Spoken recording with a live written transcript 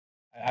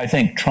I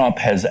think Trump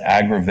has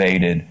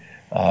aggravated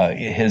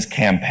his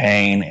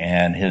campaign,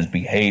 and his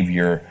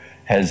behavior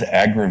has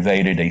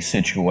aggravated a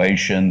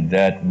situation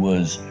that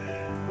was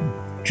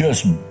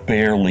just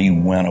barely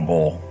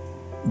winnable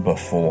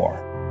before.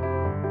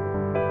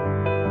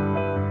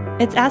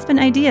 It's Aspen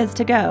Ideas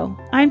to Go.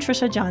 I'm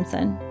Trisha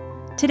Johnson.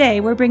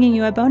 Today, we're bringing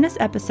you a bonus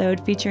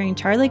episode featuring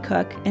Charlie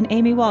Cook and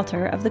Amy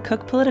Walter of the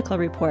Cook Political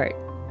Report.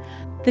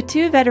 The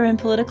two veteran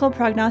political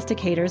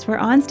prognosticators were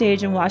on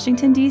stage in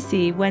Washington,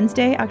 D.C.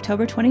 Wednesday,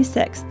 October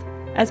 26th,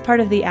 as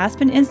part of the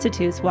Aspen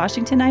Institute's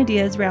Washington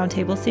Ideas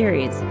Roundtable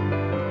series.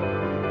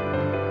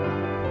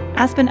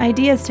 Aspen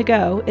Ideas to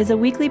Go is a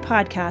weekly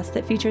podcast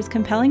that features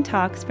compelling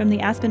talks from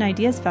the Aspen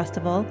Ideas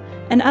Festival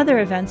and other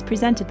events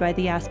presented by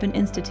the Aspen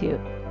Institute.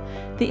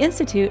 The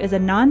Institute is a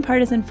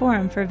nonpartisan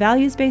forum for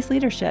values-based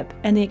leadership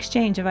and the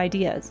exchange of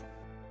ideas.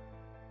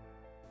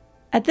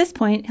 At this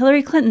point,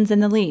 Hillary Clinton's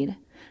in the lead.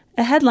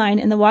 A headline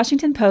in the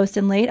Washington Post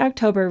in late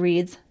October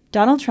reads,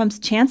 "Donald Trump's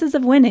chances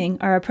of winning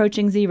are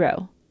approaching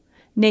zero."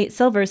 Nate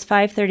Silver's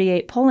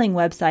 538 polling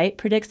website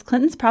predicts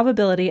Clinton's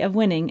probability of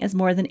winning is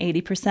more than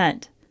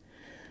 80%.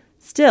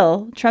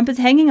 Still, Trump is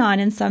hanging on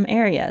in some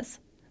areas.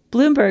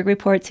 Bloomberg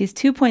reports he's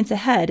 2 points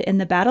ahead in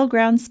the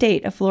battleground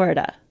state of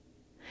Florida.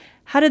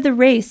 How did the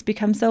race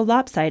become so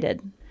lopsided?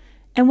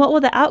 And what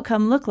will the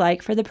outcome look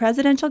like for the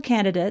presidential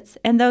candidates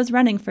and those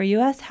running for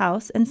U.S.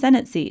 House and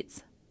Senate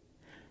seats?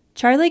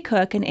 Charlie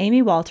Cook and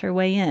Amy Walter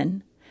weigh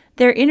in.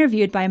 They're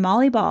interviewed by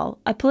Molly Ball,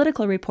 a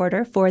political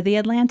reporter for The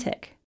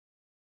Atlantic.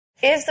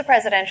 Is the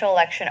presidential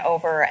election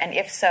over, and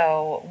if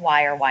so,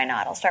 why or why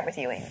not? I'll start with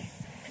you, Amy.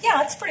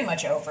 Yeah, it's pretty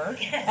much over.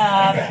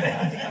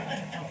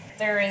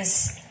 There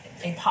is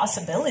a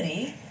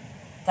possibility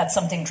that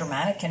something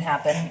dramatic can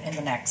happen in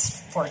the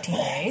next 14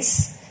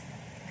 days.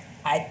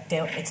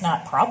 It's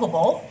not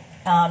probable,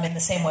 in the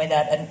same way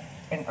that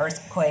an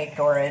earthquake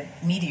or a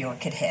meteor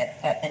could hit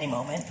at any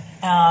moment.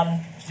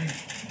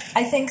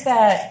 I think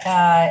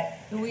that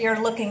we are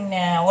looking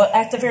now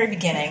at the very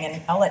beginning,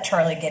 and I'll let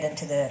Charlie get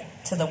into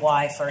the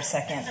why for a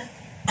second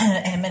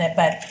in a minute.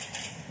 But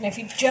if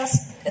you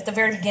just at the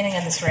very beginning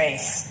of this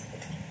race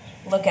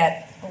look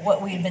at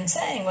what we've been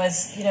saying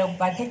was,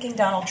 by picking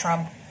Donald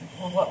Trump,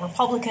 what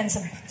Republicans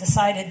have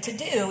decided to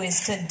do is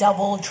to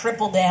double,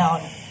 triple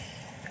down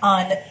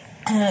on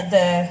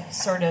the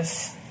sort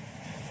of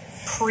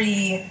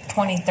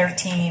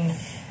pre-2013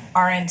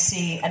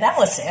 RNC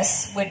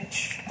analysis,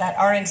 which that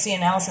RNC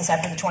analysis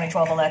after the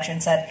 2012 election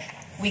said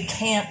we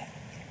can't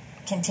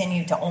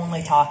continue to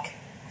only talk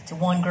to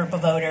one group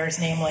of voters,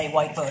 namely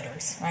white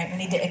voters, right? We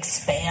need to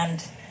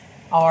expand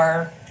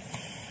our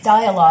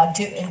dialogue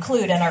to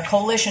include, and our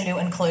coalition to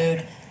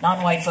include,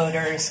 non-white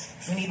voters.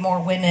 We need more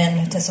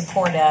women to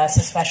support us,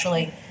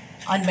 especially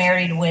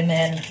unmarried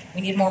women.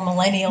 We need more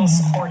millennials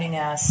supporting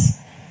us.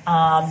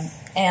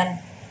 And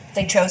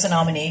they chose a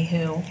nominee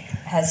who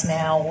has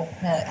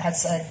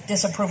a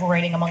disapproval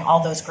rating among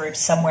all those groups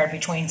somewhere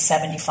between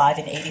 75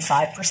 and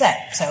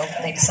 85%. So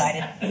they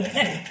decided,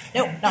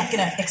 nope, not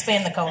going to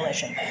expand the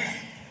coalition.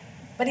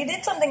 But he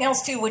did something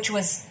else too, which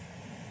was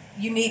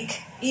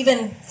unique,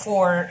 even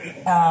for,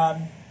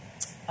 and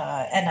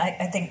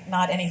I think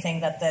not anything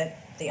that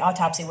the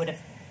autopsy would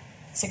have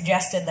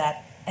suggested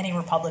that any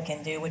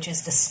Republican do, which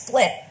is to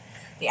split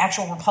the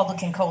actual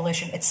Republican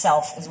coalition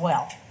itself as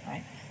well,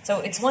 right? So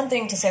it's one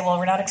thing to say, well,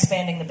 we're not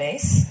expanding the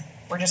base.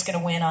 We're just going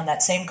to win on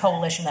that same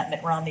coalition that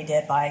Mitt Romney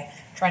did by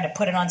trying to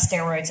put it on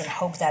steroids and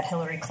hope that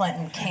Hillary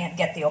Clinton can't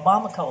get the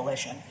Obama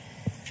coalition.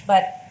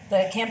 But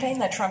the campaign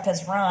that Trump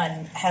has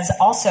run has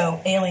also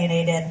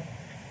alienated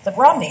the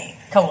Romney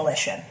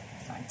coalition.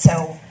 Right?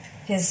 So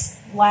his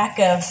lack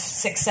of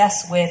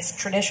success with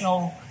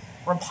traditional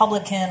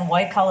Republican,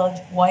 white-collar,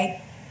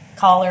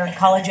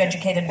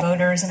 college-educated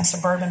voters in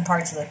suburban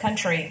parts of the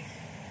country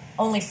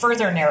only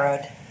further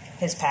narrowed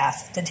his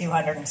path to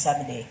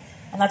 270.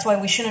 And that's why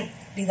we shouldn't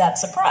be that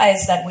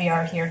surprised that we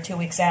are here 2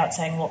 weeks out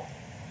saying, well,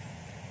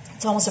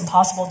 it's almost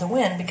impossible to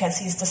win, because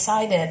he's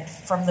decided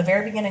from the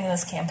very beginning of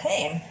this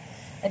campaign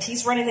that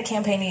he's running the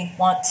campaign he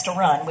wants to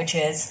run, which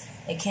is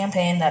a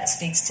campaign that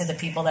speaks to the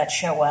people that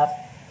show up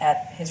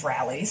at his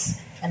rallies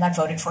and that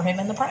voted for him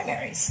in the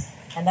primaries.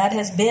 And that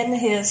has been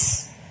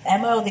his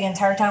MO the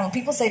entire time. When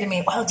people say to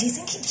me, well, do you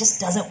think he just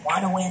doesn't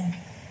want to win?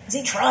 Is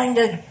he trying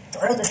to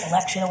throw this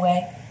election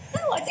away?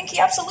 No, I think he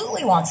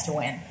absolutely wants to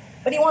win.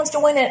 But he wants to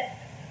win it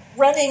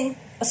running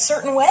a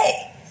certain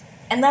way.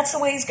 And that's the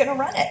way he's going to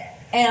run it.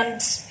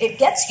 And it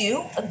gets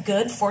you a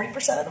good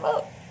 40% of the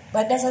vote.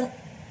 But it doesn't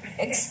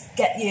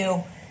get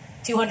you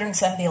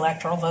 270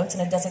 electoral votes,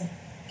 and it doesn't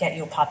get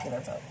you a popular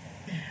vote.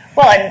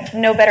 Well, and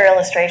no better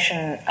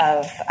illustration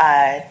of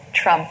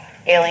Trump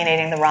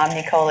alienating the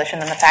Romney coalition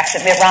than the fact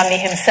that Mitt Romney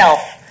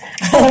himself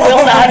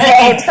will not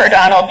vote for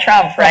Donald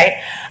Trump, right?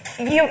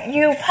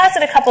 You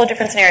posit a couple of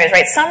different scenarios,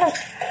 right? Some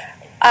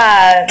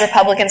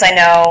Republicans I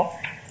know,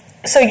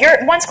 so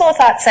one school of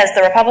thought says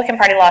the Republican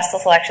Party lost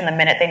this election the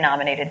minute they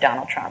nominated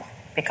Donald Trump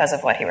because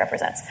of what he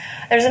represents.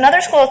 There's another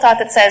school of thought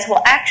that says,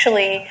 well,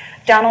 actually,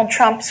 Donald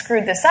Trump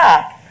screwed this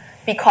up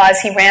because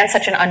he ran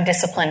such an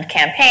undisciplined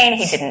campaign,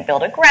 he didn't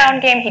build a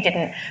ground game, he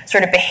didn't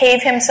sort of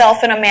behave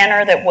himself in a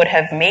manner that would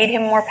have made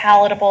him more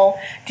palatable.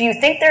 Do you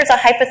think there's a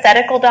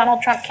hypothetical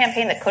Donald Trump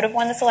campaign that could have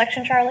won this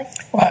election, Charlie?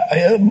 Well,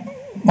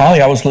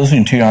 Molly, I was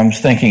listening to you. I was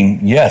thinking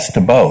yes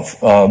to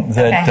both.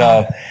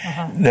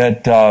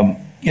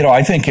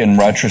 I think in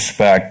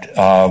retrospect,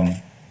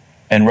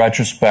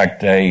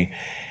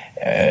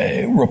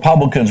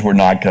 Republicans were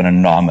not going to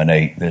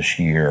nominate this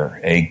year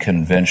a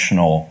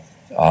conventional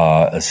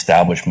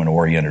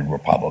establishment-oriented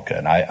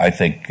Republican. I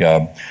think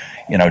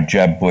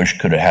Jeb Bush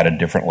could have had a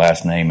different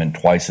last name and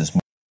twice as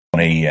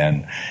money,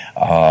 and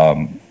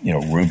Marco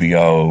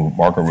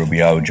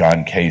Rubio,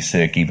 John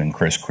Kasich, even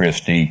Chris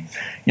Christie.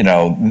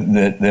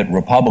 That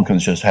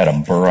Republicans just had a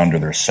burr under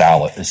their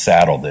saddle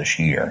this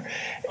year.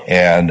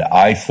 And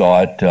I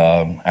thought,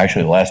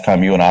 actually, the last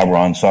time you and I were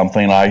on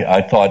something,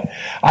 I thought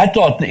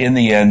in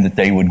the end that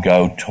they would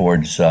go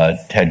towards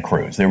Ted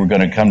Cruz. They were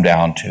going to come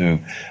down to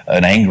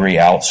an angry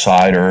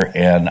outsider,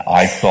 and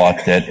I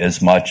thought that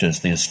as much as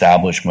the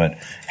establishment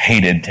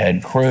hated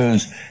Ted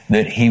Cruz,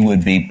 that he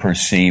would be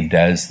perceived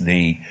as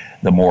the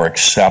more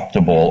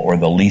acceptable or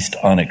the least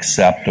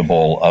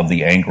unacceptable of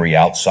the angry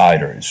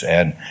outsiders,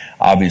 and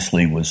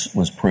obviously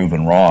was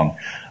proven wrong.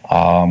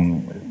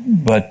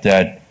 But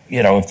that,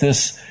 if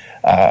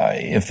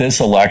this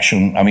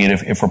election,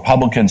 if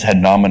Republicans had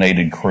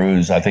nominated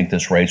Cruz, I think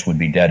this race would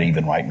be dead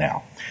even right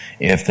now.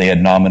 If they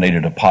had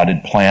nominated a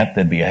potted plant,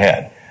 they'd be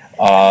ahead.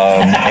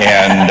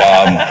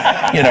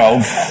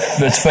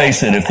 Let's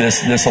face it, if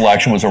this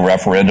election was a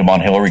referendum on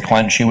Hillary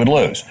Clinton, she would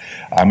lose.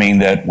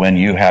 That when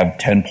you have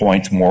 10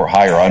 points more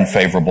higher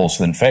unfavorables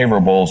than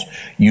favorables,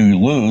 you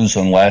lose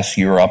unless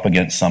you're up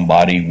against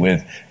somebody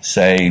with,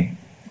 say,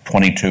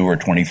 22 or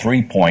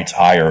 23 points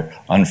higher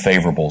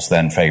unfavorables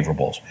than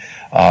favorables.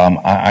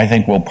 I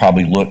think we'll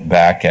probably look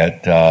back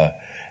at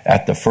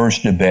the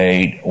first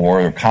debate, or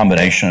a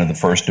combination of the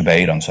first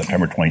debate on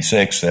September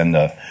 26th and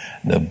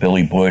the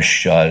Billy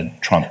Bush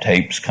Trump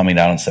tapes coming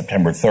out on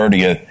September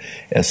 30th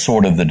as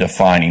sort of the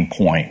defining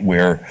point,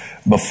 where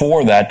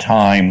before that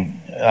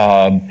time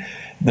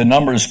the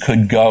numbers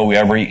could go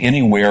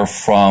anywhere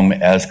from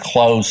as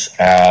close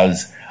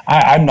as,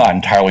 I'm not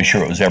entirely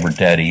sure it was ever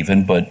dead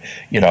even, but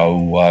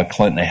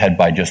Clinton ahead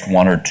by just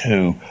 1 or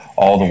 2,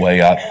 all the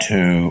way up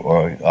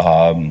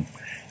to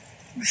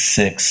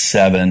 6,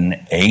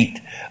 7, 8.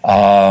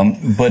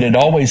 But it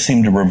always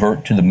seemed to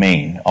revert to the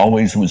mean.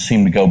 Always would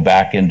seem to go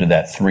back into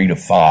that 3 to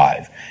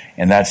 5,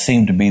 and that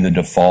seemed to be the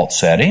default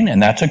setting.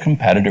 And that's a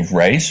competitive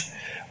race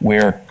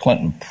where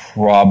Clinton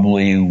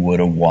probably would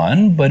have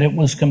won, but it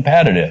was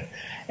competitive.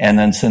 And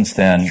then since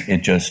then,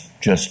 it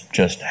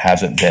just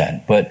hasn't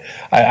been. But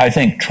I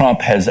think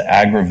Trump has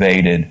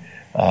aggravated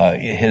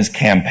his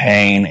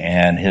campaign,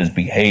 and his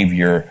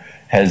behavior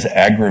has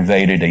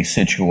aggravated a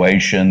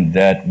situation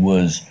that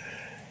was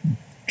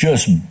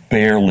just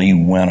barely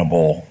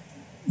winnable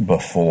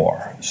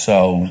before.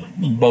 So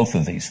both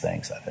of these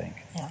things, I think.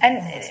 Yeah.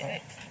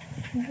 And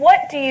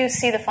what do you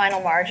see the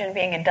final margin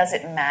being, and does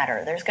it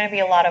matter? There's going to be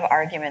a lot of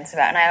arguments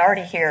about, and I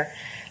already hear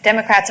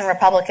Democrats and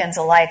Republicans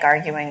alike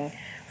arguing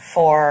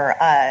for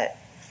a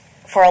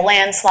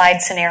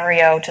landslide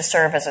scenario to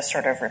serve as a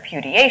sort of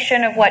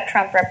repudiation of what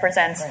Trump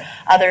represents. Right.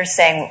 Others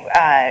saying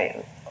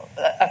a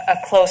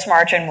close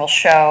margin will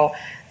show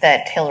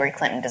that Hillary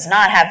Clinton does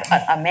not have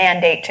a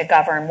mandate to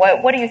govern.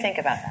 What do you think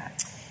about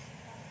that?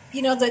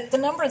 The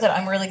number that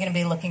I'm really going to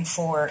be looking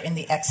for in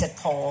the exit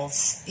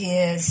polls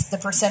is the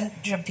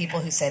percentage of people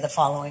who say the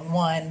following.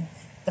 1,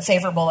 the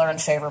favorable or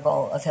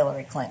unfavorable of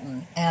Hillary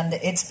Clinton. And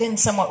it's been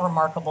somewhat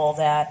remarkable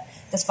that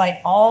despite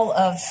all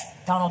of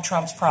Donald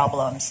Trump's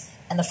problems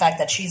and the fact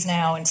that she's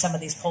now in some of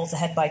these polls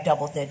ahead by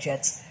double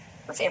digits,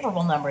 her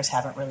favorable numbers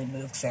haven't really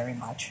moved very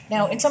much.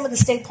 Now, in some of the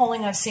state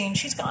polling I've seen,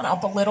 she's gone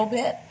up a little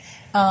bit,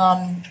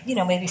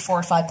 maybe 4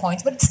 or 5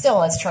 points, but it's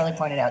still, as Charlie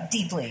pointed out,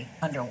 deeply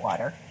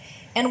underwater.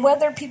 And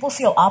whether people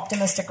feel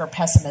optimistic or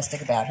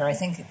pessimistic about her, I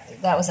think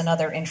that was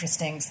another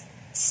interesting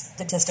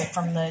statistic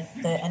from the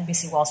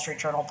NBC Wall Street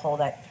Journal poll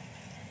that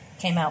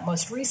came out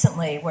most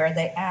recently, where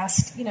they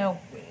asked,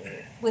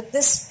 with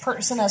this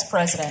person as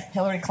president,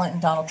 Hillary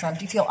Clinton, Donald Trump,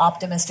 do you feel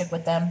optimistic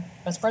with them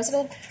as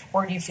president,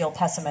 or do you feel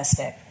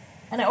pessimistic?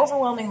 And an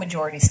overwhelming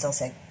majority still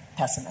say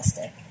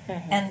pessimistic.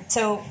 Mm-hmm. And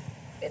so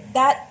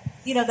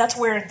that's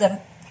where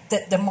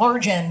the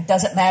margin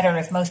doesn't matter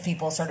if most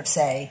people sort of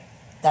say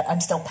that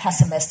I'm still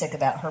pessimistic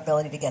about her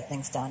ability to get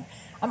things done.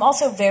 I'm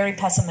also very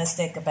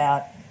pessimistic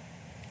about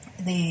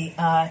the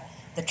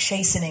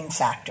chastening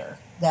factor,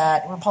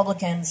 that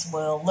Republicans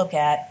will look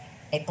at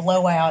a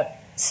blowout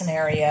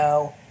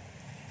scenario.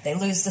 They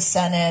lose the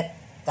Senate,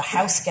 the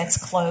House gets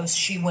close,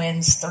 she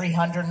wins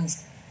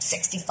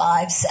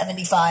 365,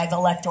 75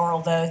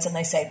 electoral votes, and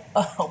they say,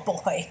 oh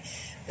boy,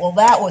 well,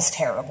 that was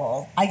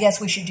terrible. I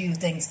guess we should do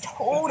things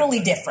totally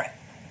different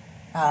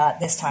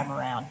this time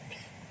around,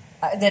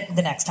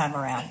 the next time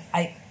around.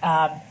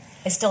 I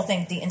still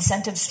think the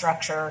incentive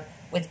structure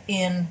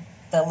within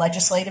the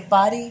legislative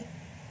body,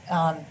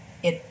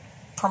 it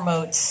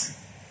promotes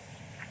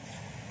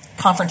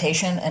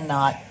confrontation and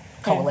not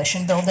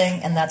coalition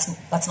building, and that's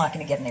not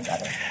going to get any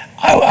better.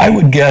 I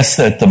would guess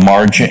that the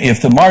margin,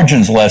 if the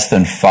margin's less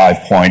than 5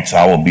 points,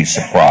 I will be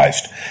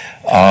surprised.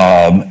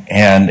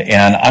 And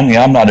I mean,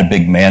 I'm not a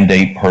big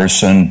mandate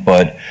person,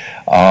 but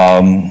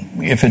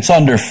if it's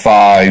under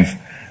 5,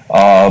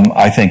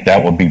 I think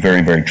that would be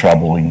very, very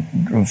troubling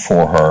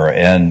for her.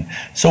 And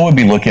so we'd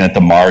be looking at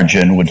the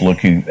margin, would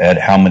looking at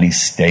how many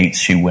states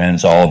she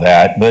wins, all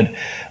that.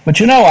 But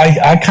you know,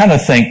 I kind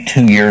of think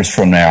 2 years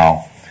from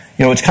now,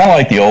 you know, it's kind of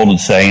like the old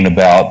saying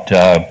about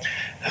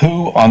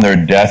who on their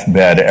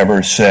deathbed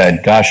ever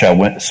said, gosh, I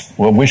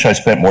wish I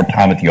spent more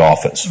time at the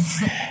office.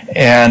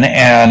 and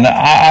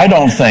I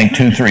don't think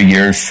 2-3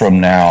 years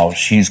from now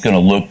she's going to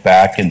look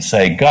back and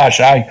say, gosh,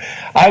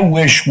 I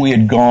wish we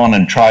had gone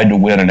and tried to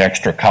win an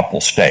extra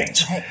couple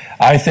states. Right.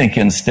 I think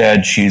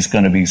instead she's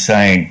going to be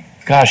saying,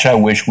 gosh, I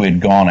wish we had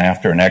gone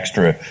after an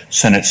extra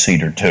Senate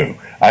seat or two.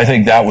 I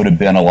think that would have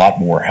been a lot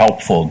more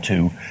helpful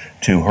to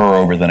her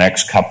over the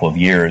next couple of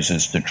years,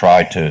 is to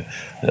try to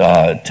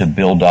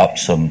build up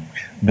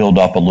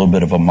a little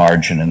bit of a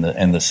margin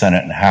in the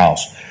Senate and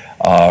House,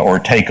 or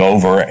take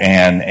over,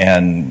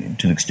 and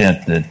to the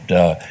extent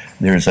that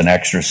there's an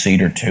extra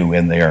seat or two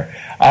in there.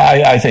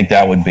 I think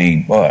that would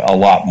be a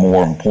lot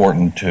more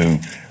important to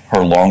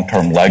her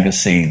long-term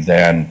legacy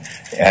than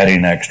adding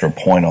an extra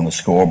point on the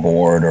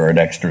scoreboard or an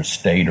extra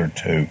state or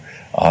two.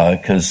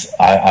 Because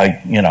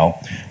I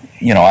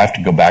have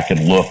to go back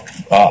and look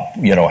up,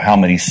 how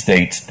many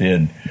states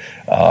did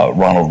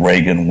Ronald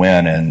Reagan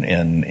win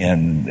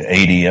in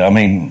 80? I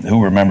mean,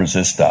 who remembers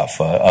this stuff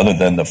other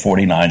than the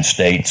 49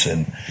 states,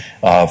 and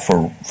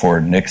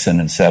for Nixon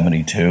in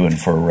 72 and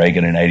for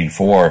Reagan in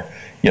 84?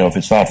 If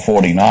it's not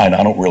 49,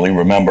 I don't really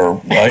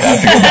remember. I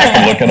have to go back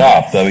and look it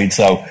up. I mean,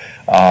 so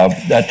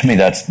that, to me,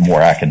 that's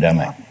more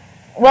academic.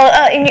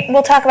 Well,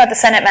 we'll talk about the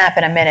Senate map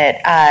in a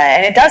minute,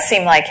 and it does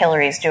seem like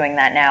Hillary's doing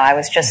that now. I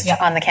was just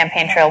on the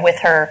campaign trail with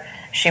her.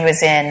 She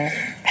was in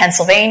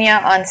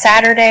Pennsylvania on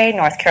Saturday,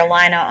 North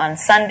Carolina on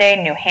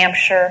Sunday, New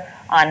Hampshire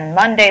on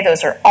Monday.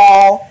 Those are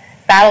all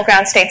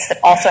battleground states that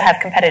also have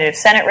competitive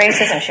Senate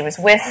races, and she was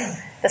with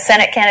the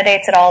Senate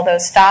candidates at all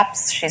those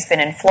stops. She's been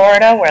in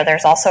Florida, where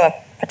there's also a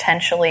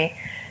potentially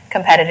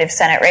competitive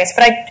Senate race.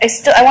 But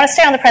I want to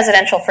stay on the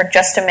presidential for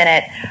just a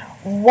minute.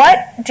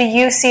 What do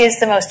you see as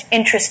the most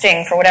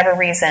interesting, for whatever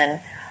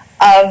reason,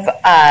 of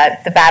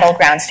the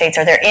battleground states?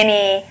 Are there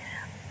any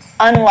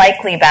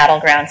unlikely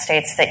battleground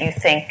states that you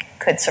think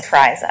could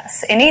surprise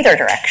us in either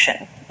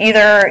direction?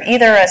 Either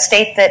a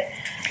state that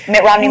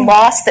Mitt Romney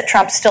lost that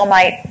Trump still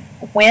might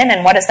win,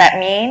 and what does that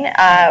mean,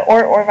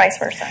 or vice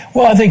versa?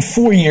 Well, I think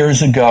 4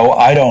 years ago,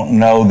 I don't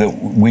know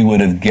that we would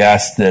have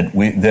guessed that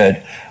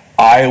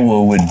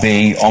Iowa would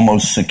be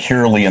almost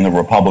securely in the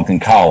Republican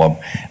column,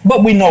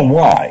 but we know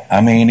why. I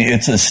mean,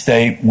 it's a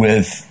state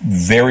with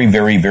very,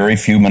 very, very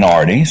few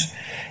minorities,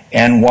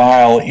 and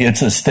while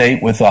it's a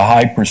state with a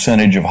high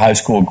percentage of high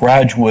school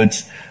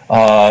graduates,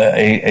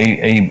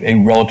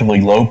 a relatively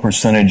low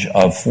percentage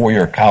of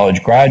four-year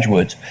college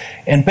graduates.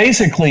 And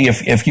basically,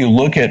 if you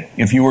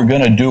were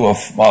going to do a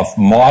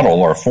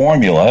model or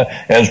formula,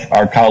 as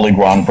our colleague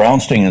Ron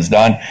Brownstein has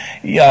done,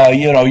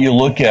 you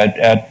look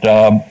at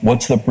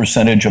what's the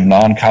percentage of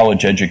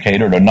non-college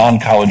educated or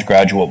non-college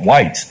graduate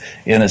whites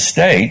in a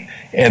state,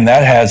 and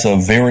that has a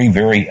very,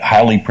 very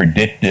highly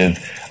predictive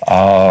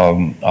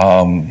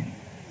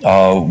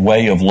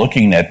way of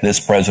looking at this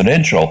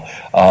presidential,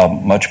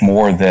 much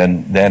more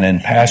than in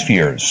past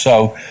years.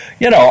 So,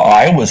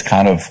 Iowa's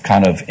kind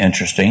of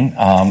interesting.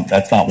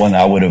 That's not one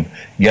I would have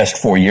guessed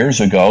 4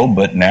 years ago,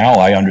 but now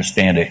I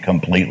understand it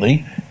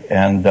completely.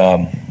 And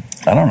I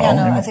don't know. Yeah,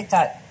 no, I think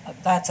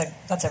that's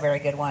a very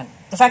good one.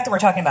 The fact that we're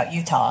talking about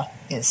Utah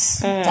is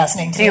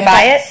fascinating to me. Do you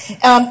buy it?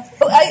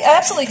 I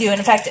absolutely do. And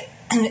in fact,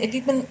 if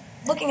you've been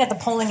looking at the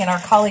polling, and our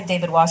colleague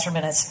David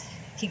Wasserman has.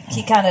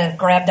 He kind of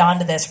grabbed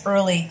onto this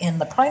early in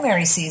the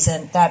primary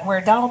season, that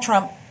where Donald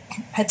Trump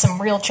had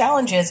some real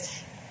challenges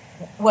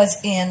was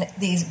in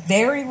these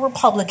very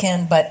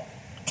Republican but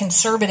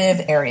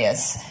conservative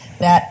areas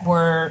that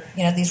were,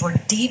 these were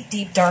deep,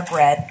 deep dark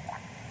red.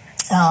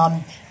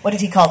 What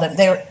did he call them?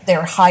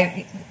 They're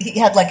high. He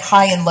had like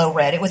high and low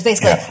red. It was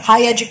basically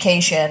high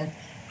education,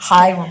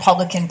 high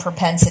Republican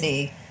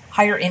propensity,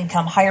 higher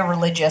income, higher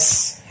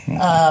religious,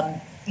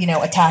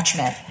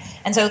 attachment.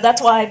 And so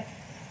that's why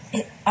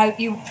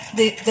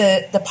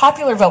the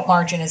popular vote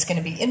margin is going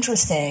to be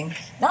interesting,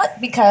 not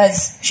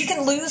because she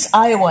can lose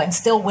Iowa and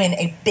still win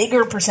a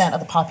bigger percent of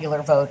the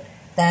popular vote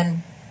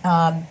than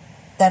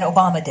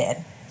Obama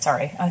did.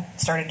 Sorry, I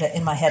started to,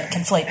 in my head,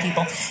 conflate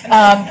people.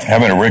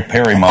 Having a Rick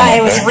Perry moment. I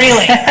was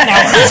really.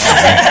 Now, who's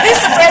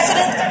the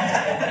president?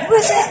 Who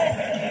is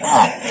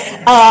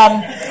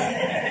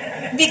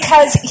it?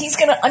 Because he's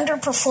going to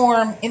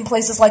underperform in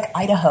places like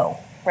Idaho,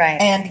 right,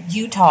 and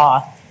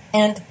Utah,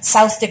 and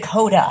South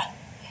Dakota,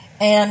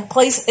 and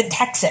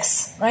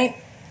Texas, right?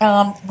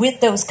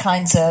 With those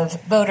kinds of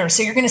voters.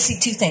 So you're going to see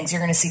two things.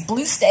 You're going to see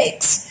blue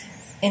states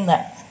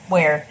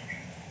where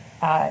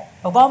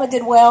Obama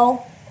did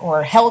well,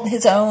 or held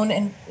his own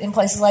in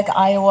places like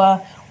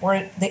Iowa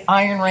or the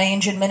Iron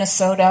Range in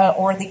Minnesota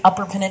or the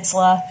Upper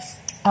Peninsula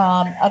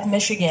of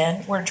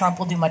Michigan, where Trump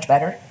will do much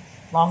better,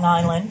 Long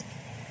Island,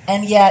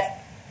 and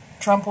yet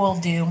Trump will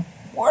do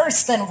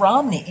worse than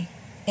Romney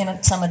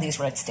in some of these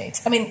red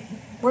states. I mean,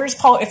 where's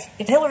Paul? If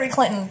Hillary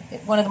Clinton,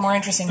 one of the more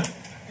interesting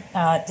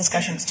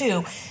discussions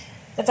too,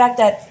 the fact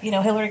that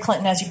Hillary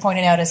Clinton, as you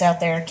pointed out, is out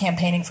there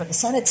campaigning for the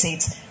Senate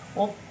seats.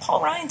 Well,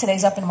 Paul Ryan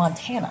today's up in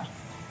Montana.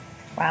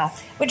 Wow.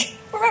 Which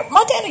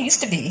Montana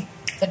used to be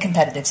a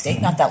competitive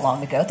state not that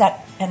long ago.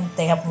 And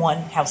they have one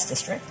House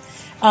district.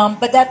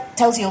 But that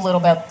tells you a little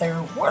about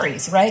their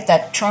worries, right?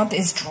 That Trump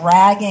is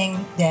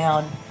dragging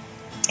down,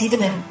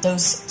 even in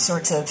those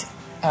sorts of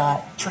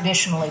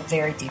traditionally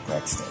very deep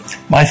red states.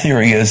 My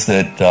theory is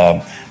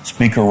that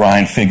Speaker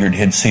Ryan figured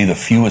he'd see the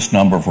fewest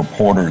number of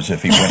reporters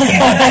if he went to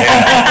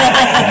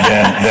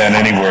Montana than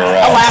anywhere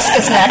else.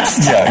 Alaska's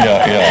next.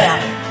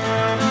 Yeah.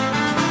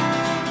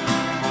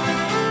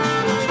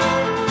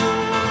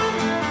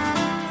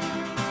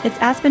 It's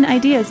Aspen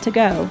Ideas to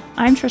Go.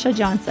 I'm Trisha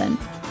Johnson.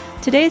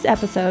 Today's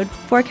episode,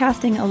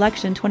 Forecasting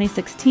Election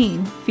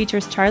 2016,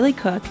 features Charlie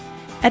Cook,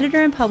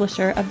 editor and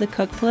publisher of the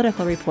Cook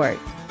Political Report.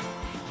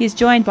 He's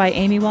joined by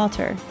Amy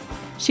Walter.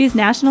 She's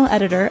national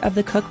editor of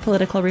the Cook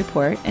Political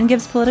Report and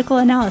gives political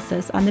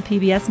analysis on the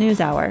PBS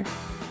NewsHour.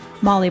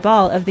 Molly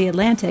Ball of The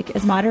Atlantic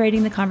is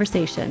moderating the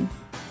conversation.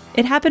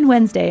 It happened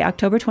Wednesday,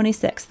 October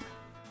 26th.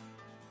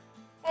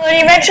 Well,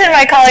 you mentioned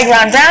my colleague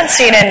Ron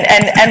Brownstein,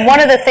 and one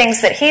of the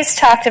things that he's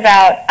talked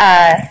about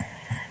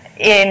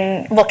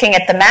in looking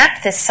at the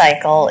map this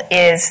cycle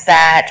is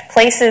that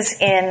places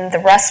in the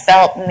Rust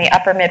Belt and the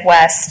upper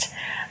Midwest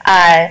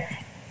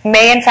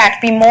may in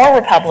fact be more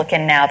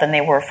Republican now than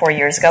they were 4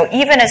 years ago,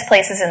 even as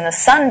places in the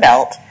Sun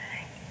Belt,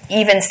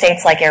 even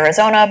states like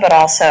Arizona, but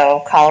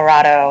also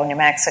Colorado, New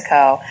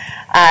Mexico,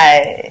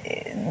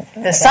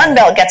 the Sun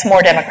Belt gets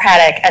more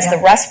Democratic as the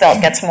Rust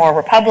Belt gets more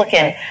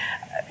Republican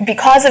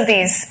because of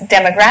these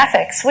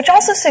demographics, which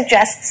also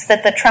suggests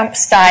that the Trump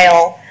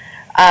style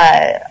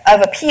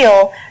of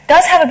appeal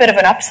does have a bit of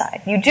an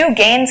upside. You do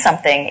gain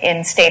something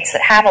in states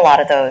that have a lot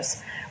of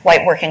those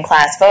white working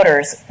class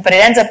voters, but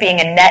it ends up being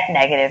a net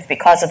negative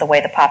because of the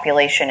way the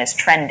population is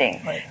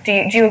trending. Right. Do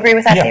you agree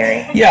with that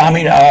theory? Yeah, I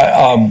mean,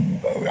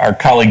 our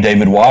colleague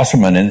David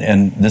Wasserman,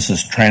 and this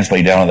is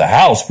translated down to the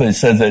House, but it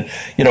said that,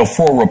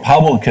 for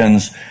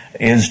Republicans,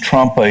 is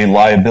Trump a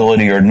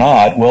liability or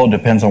not? Well, it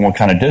depends on what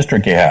kind of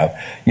district you have.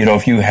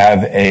 If you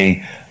have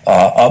a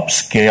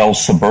upscale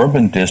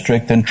suburban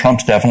district, then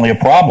Trump's definitely a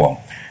problem.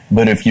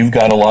 But if you've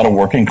got a lot of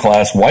working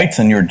class whites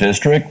in your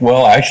district,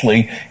 well,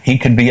 actually, he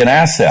could be an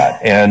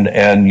asset.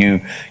 And you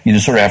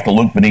just sort of have to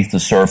look beneath the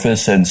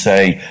surface and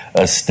say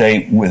a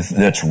state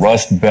that's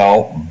Rust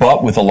Belt,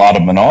 but with a lot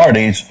of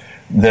minorities,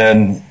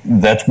 then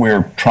that's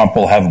where Trump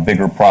will have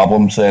bigger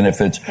problems than if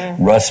it's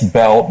Rust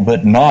Belt,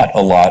 but not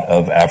a lot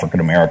of African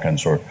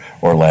Americans or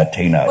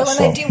Latinos.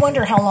 Well, and I do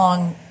wonder how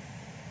long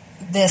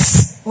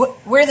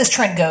where this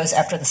trend goes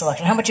after this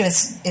election. How much of it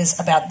is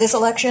about this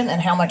election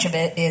and how much of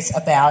it is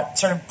about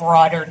sort of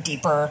broader,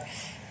 deeper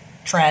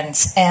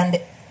trends. And,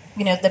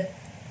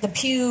 the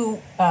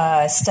Pew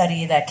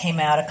study that came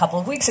out a couple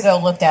of weeks ago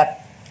looked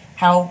at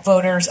how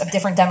voters of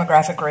different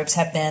demographic groups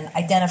have been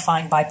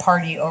identifying by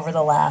party over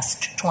the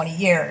last 20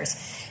 years.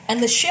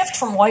 And the shift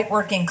from white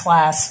working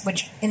class,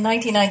 which in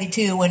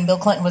 1992, when Bill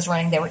Clinton was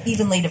running, they were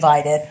evenly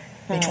divided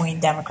between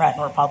Democrat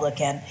and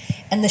Republican.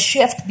 And the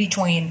shift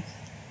between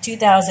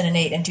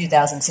 2008 and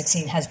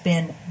 2016 has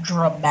been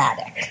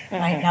dramatic.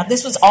 Right? Now,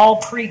 this was all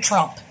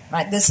pre-Trump.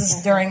 Right? This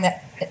is during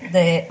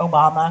the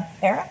Obama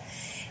era.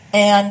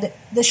 And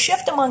the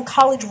shift among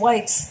college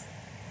whites,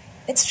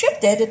 it's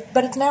shifted,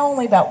 but it's now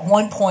only about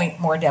 1 point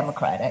more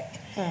Democratic.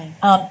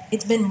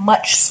 It's been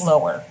much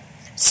slower.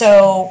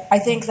 So I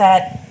think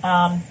that,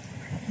 and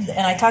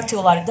I talked to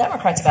a lot of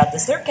Democrats about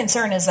this, their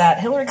concern is that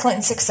Hillary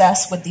Clinton's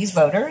success with these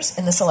voters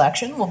in this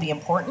election will be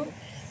important,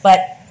 but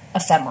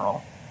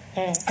ephemeral.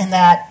 And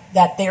that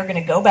they're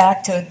going to go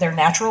back to their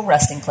natural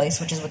resting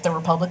place, which is with the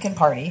Republican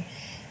Party.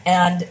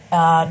 And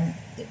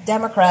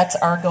Democrats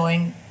are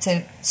going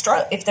to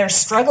struggle. If they're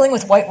struggling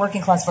with white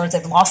working class voters,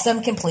 they've lost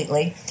them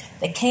completely.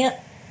 They can't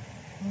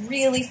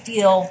really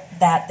feel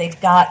that they've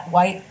got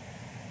white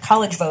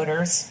college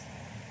voters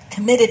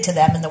committed to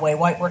them in the way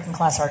white working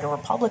class are to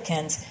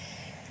Republicans.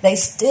 They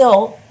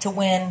still, to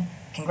win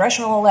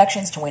congressional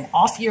elections, to win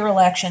off-year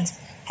elections,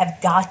 have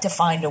got to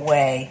find a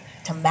way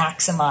to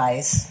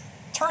maximize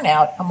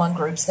turnout among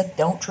groups that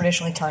don't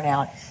traditionally turn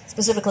out,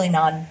 specifically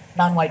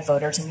non-white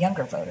voters and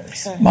younger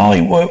voters.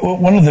 Molly,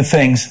 one of the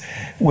things,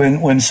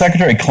 when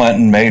Secretary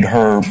Clinton made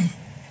her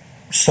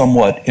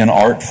somewhat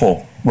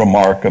inartful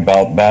remark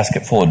about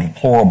basket full of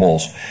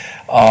deplorables,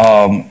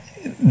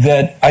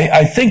 that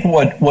I think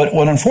what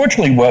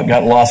unfortunately what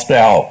got lost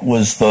out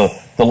was the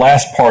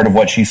last part of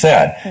what she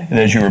said. And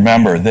as you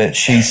remember, that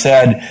she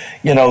said,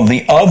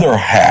 the other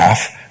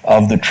half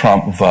of the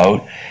Trump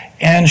vote,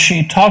 and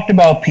she talked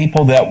about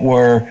people that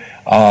were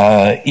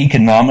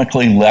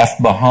economically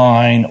left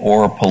behind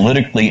or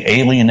politically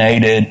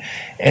alienated,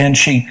 and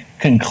she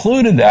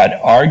concluded that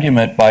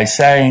argument by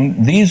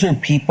saying, these are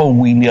people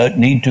we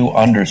need to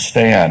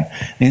understand.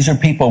 These are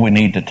people we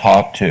need to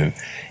talk to.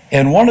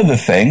 And one of the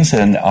things,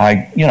 and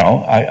I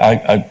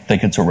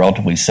think it's a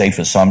relatively safe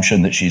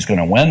assumption that she's going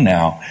to win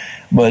now,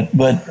 but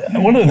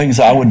one of the things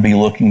I would be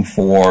looking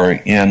for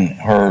in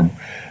her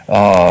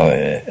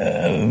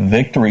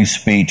victory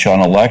speech on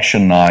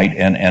election night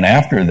and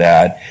after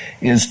that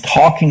is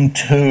talking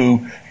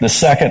to the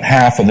second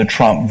half of the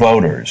Trump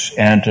voters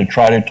and to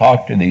try to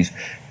talk to these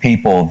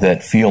people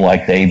that feel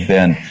like they've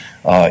been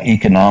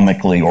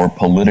economically or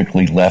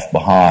politically left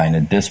behind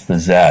and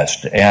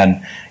dispossessed.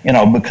 And,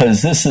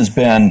 because this has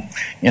been,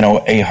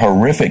 a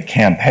horrific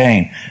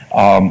campaign.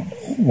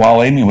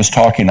 While Amy was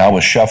talking, I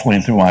was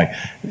shuffling through my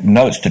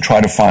notes to try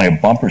to find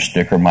a bumper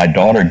sticker my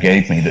daughter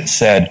gave me that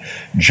said,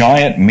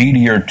 Giant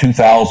Meteor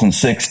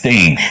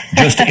 2016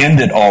 just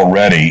ended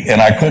already,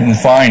 and I couldn't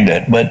find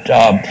it. But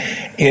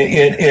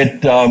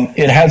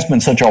it has been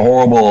such a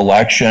horrible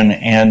election,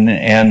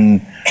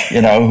 and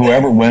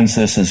whoever wins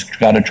this has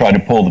got to try to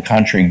pull the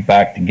country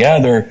back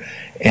together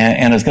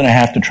and is going to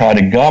have to try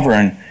to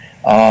govern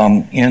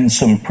in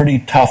some pretty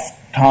tough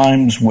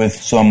times with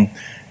some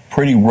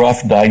pretty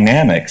rough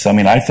dynamics. I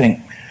mean, I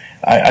think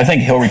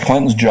Hillary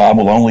Clinton's job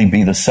will only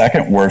be the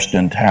second worst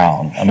in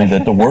town. I mean,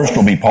 that the worst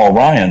will be Paul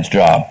Ryan's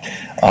job.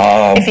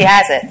 If he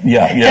has it.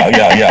 Yeah.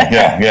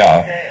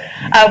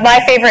 My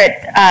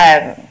favorite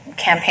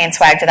campaign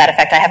swag to that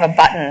effect, I have a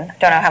button,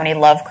 don't know how many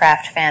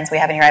Lovecraft fans we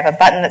have in here, I have a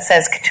button that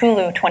says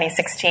Cthulhu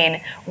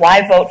 2016,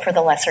 why vote for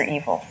the lesser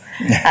evil?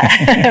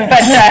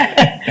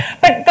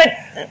 But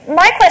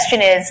my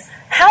question is,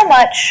 how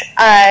much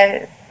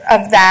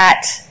of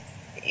that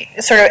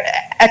sort of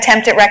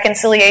attempt at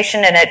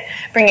reconciliation and at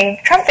bringing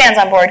Trump fans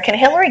on board can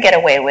Hillary get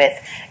away with,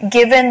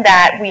 given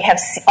that we have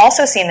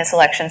also seen this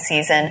election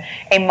season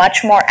a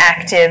much more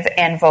active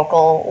and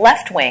vocal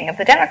left wing of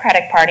the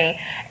Democratic Party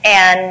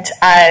and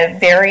a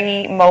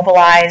very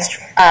mobilized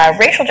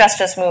racial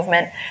justice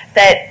movement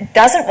that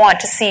doesn't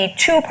want to see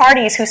two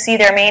parties who see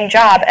their main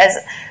job as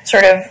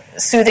sort of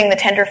soothing the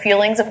tender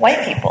feelings of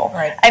white people.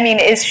 Right. I mean,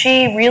 is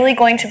she really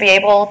going to be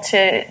able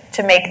to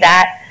make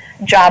that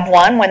job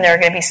one when there are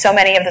going to be so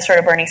many of the sort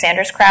of Bernie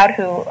Sanders crowd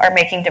who are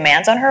making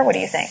demands on her? What do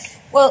you think?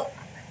 Well,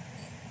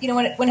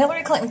 when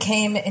Hillary Clinton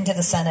came into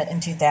the Senate in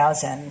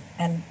 2000,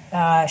 and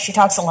she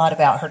talks a lot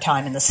about her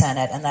time in the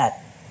Senate and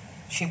that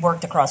she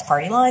worked across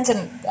party lines,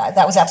 and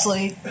that was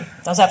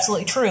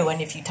absolutely true. And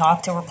if you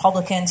talk to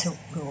Republicans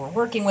who were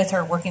working with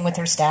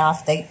her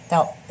staff, they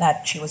felt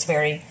that she was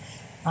very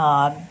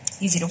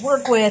easy to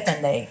work with,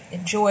 and they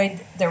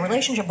enjoyed their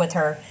relationship with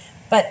her.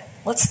 But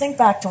let's think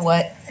back to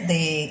what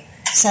the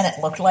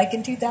Senate looked like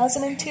in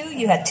 2002.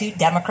 You had two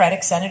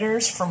Democratic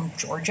senators from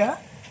Georgia.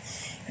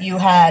 You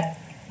had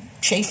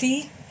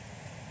Chafee,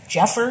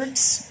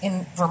 Jeffords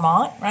in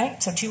Vermont,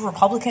 right? So two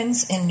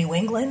Republicans in New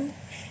England.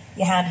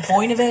 You had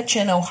Voinovich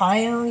in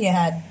Ohio. You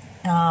had,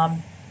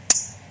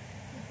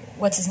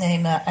 what's his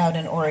name out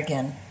in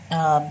Oregon?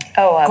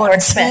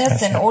 Gordon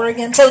Smith in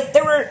Oregon. So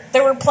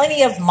there were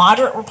plenty of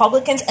moderate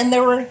Republicans, and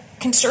there were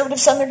conservative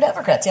Southern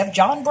Democrats. You have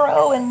John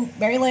Breaux and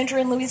Mary Landrieu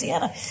in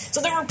Louisiana.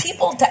 So there were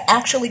people to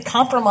actually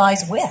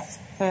compromise with.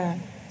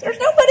 There's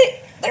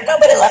nobody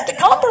left to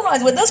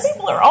compromise with. Those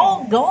people are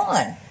all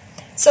gone.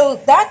 So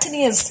that to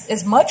me is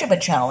as much of a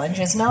challenge.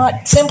 It's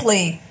not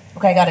simply,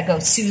 okay, I got to go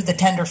soothe the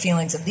tender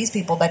feelings of these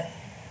people, but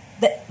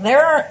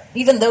there are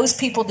even those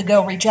people to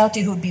go reach out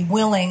to who would be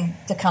willing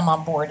to come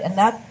on board. And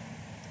that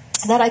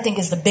I think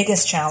is the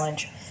biggest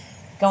challenge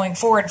going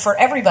forward for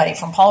everybody,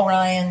 from Paul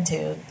Ryan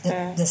to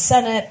the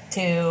Senate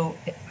to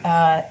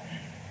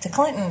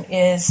Clinton,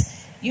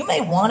 is you may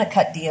want to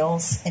cut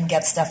deals and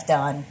get stuff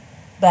done,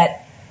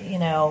 but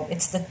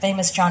it's the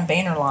famous John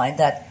Boehner line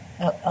that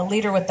a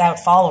leader without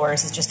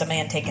followers is just a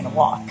man taking a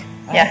walk.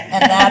 Right? Yeah,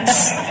 and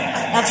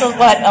that's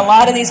what a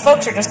lot of these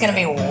folks are just going to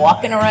be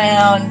walking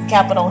around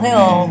Capitol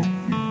Hill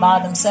by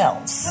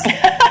themselves.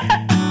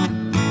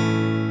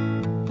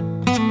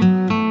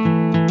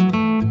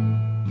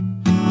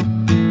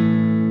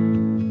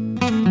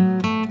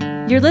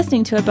 You're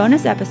listening to a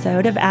bonus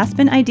episode of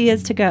Aspen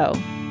Ideas to Go.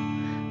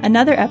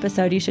 Another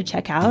episode you should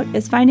check out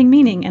is Finding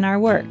Meaning in Our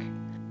Work.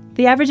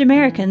 The average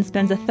American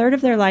spends a third of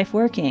their life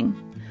working.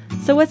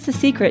 So what's the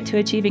secret to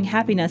achieving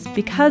happiness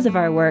because of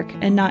our work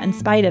and not in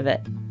spite of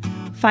it?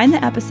 Find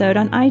the episode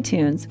on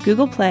iTunes,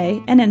 Google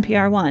Play, and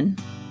NPR One.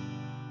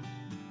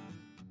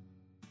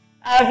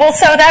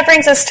 So that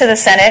brings us to the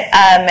Senate,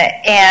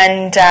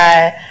 and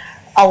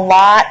a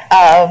lot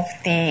of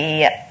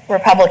the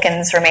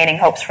Republicans' remaining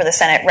hopes for the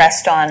Senate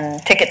rest on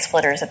ticket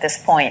splitters at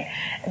this point.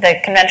 The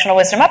conventional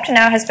wisdom up to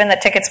now has been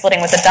that ticket splitting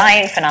was a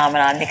dying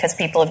phenomenon because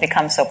people have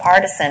become so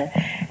partisan.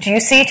 Do you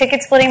see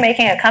ticket splitting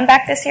making a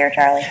comeback this year,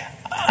 Charlie?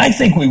 I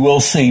think we will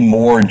see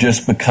more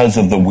just because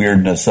of the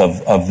weirdness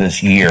of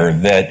this year,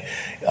 that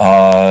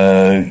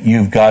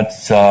you've got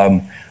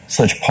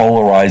such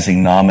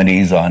polarizing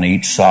nominees on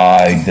each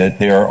side, that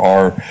there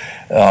are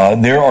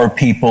there are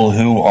people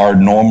who are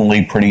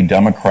normally pretty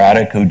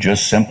Democratic who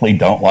just simply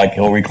don't like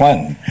Hillary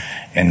Clinton.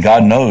 And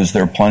God knows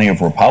there are plenty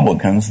of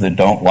Republicans that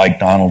don't like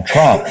Donald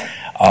Trump.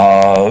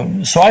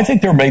 So I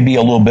think there may be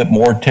a little bit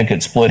more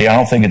ticket splitting. I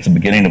don't think it's the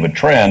beginning of a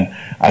trend.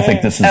 I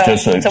think this is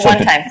just it's a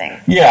one-time thing.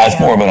 Yeah, it's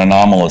more of an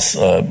anomalous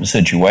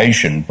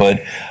situation.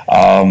 But,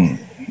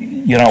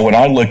 when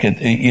I look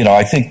at,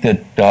 I think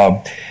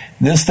that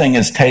this thing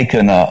has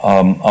taken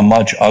a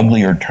much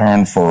uglier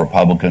turn for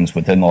Republicans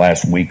within the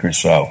last week or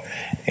so.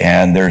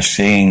 And they're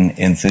seeing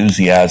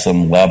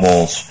enthusiasm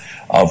levels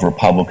of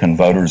Republican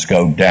voters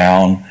go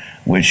down,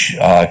 which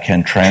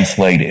can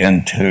translate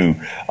into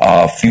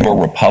fewer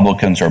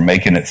Republicans are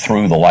making it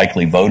through the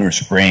likely voter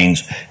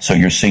screens. So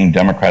you're seeing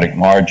Democratic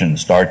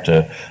margins start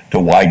to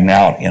widen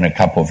out in a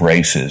couple of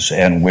races.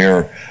 And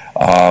where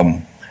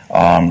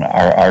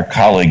our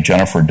colleague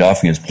Jennifer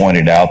Duffy has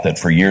pointed out that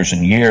for years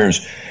and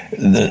years,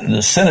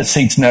 the Senate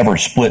seats never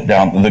split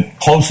down. The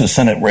closest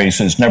Senate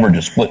races never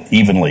just split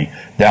evenly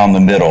down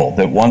the middle,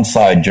 that one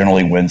side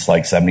generally wins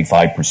like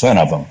 75%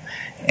 of them.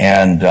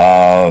 And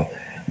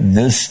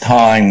this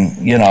time,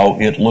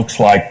 it looks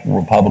like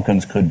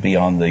Republicans could be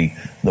on the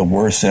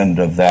worse end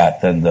of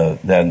that than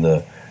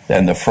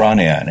the front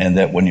end, and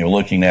that when you're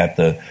looking at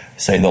the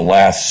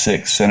last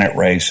 6 Senate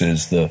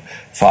races, the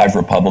 5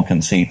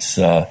 Republican seats,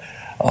 the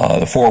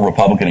 4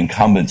 Republican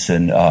incumbents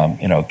in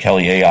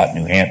Kelly Ayotte,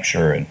 New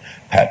Hampshire, and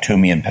Pat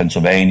Toomey in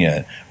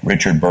Pennsylvania,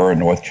 Richard Burr in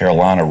North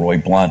Carolina, Roy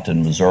Blunt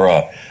in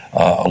Missouri,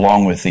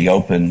 along with the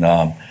open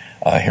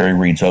Harry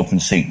Reid's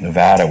open seat in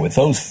Nevada. With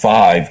those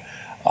 5.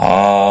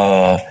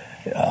 I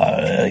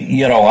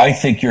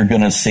think you're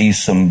going to see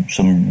some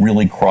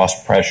really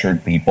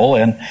cross-pressured people,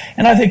 and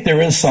I think there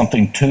is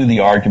something to the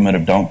argument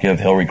of don't give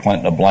Hillary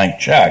Clinton a blank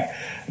check.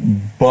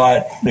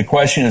 But the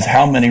question is,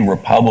 how many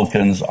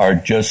Republicans are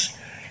just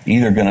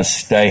either going to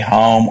stay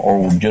home or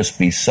will just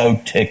be so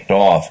ticked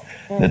off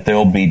that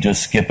they'll be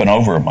just skipping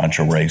over a bunch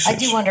of races? I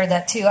do wonder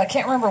that too. I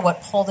can't remember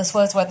what poll this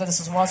was, whether this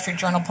was a Wall Street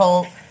Journal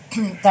poll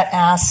that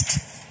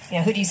asked,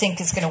 who do you think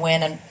is going to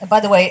win? And by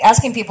the way,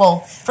 asking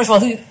people, first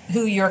of all,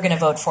 who you're going to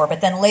vote for, but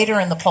then later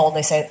in the poll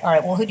they say, all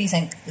right, well, who do you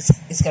think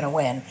is going to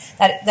win?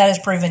 That has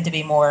proven to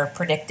be more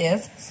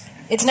predictive.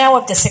 It's now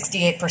up to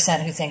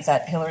 68% who think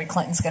that Hillary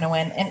Clinton's going to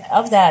win. And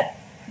of that,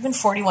 even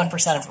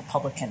 41% of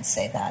Republicans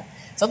say that.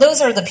 So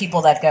those are the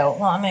people that go,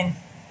 well, I mean,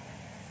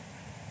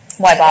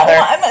 why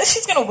bother?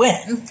 She's going to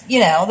win.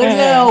 There's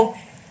no...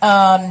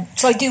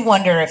 so I do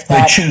wonder if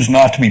that... They choose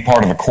not to be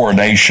part of a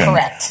coronation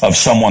Correct. Of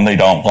someone they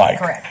don't like.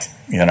 Correct.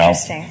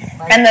 Interesting.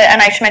 Right. And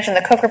I should mention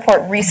the Cook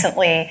Report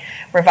recently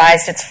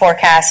revised its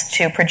forecast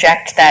to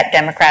project that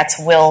Democrats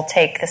will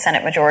take the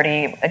Senate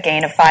majority, a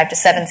gain of 5 to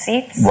 7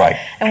 seats. Right.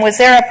 And was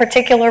there a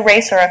particular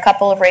race or a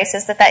couple of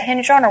races that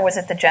hinged on, or was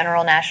it the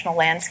general national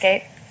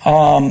landscape?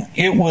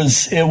 It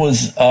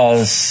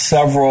was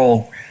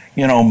several.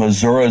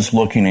 Missouri's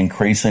looking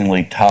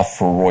increasingly tough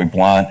for Roy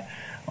Blunt.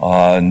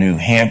 New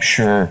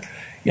Hampshire.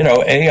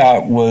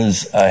 Ayotte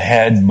was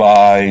ahead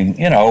by,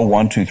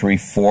 1, 2, 3,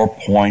 4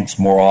 points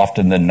more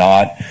often than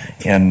not,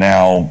 and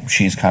now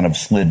she's kind of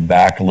slid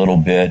back a little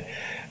bit.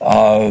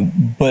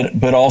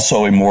 But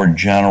also a more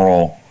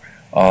general,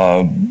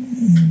 a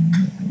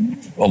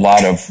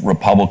lot of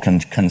Republican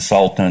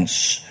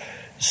consultants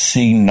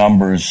see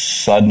numbers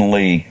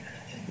suddenly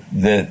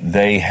that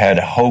they had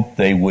hoped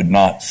they would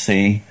not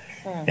see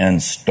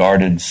and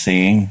started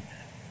seeing,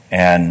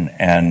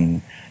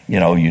 and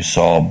you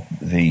saw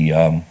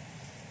the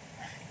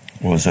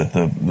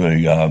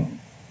the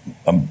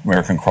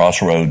American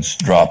Crossroads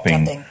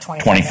dropping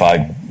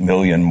 25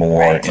 million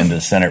more into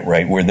Senate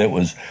rate, where that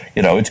was,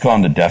 it's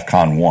gone to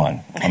DEFCON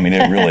 1. I mean,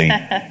 it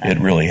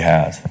really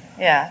has.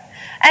 Yeah.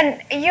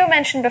 And you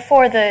mentioned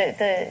before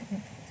the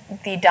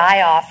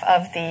die-off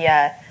of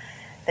the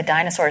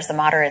dinosaurs, the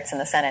moderates in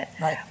the Senate.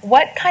 Right.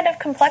 What kind of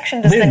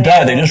complexion does they didn't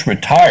die? They just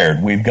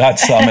retired. We've got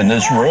some in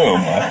this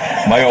room.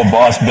 My old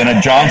boss,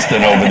 Bennett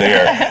Johnston, over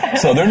there.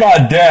 So they're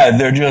not dead.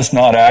 They're just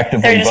not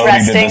actively voting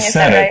resting, in the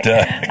Senate.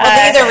 Right? They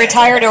either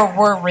retired or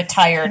were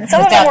retired.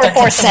 Some of them were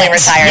forcibly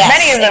retired. Yes,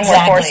 many of them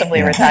were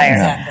forcibly retired.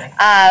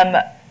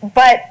 Exactly.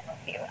 But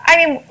I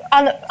mean,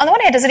 on the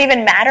one hand, does it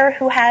even matter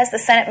who has the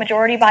Senate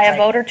majority by a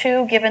vote or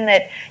two, given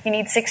that you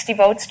need 60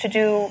 votes to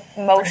do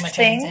most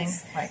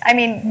things? Right. I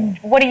mean,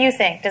 what do you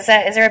think? Is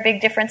there a big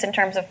difference in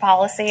terms of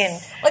policy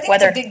and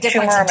whether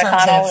Schumer or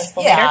McConnell is the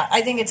leader? Yeah,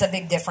 I think it's a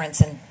big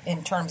difference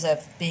in terms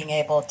of being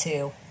able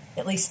to,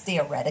 at least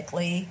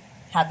theoretically,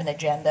 have an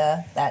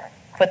agenda that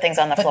put things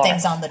on the floor, put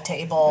things on the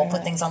table,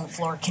 put things on the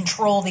floor,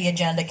 control the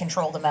agenda,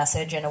 control the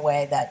message in a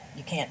way that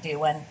you can't do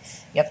when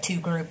you have two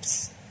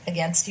groups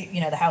against you,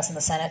 the House and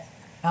the Senate,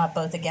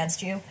 both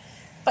against you.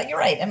 But you're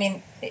right. I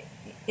mean,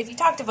 if you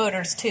talk to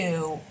voters,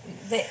 too,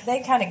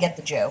 they kind of get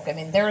the joke. I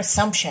mean, their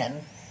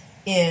assumption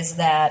is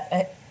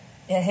that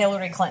a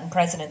Hillary Clinton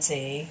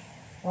presidency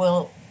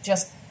will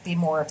just be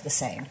more of the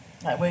same.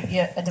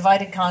 A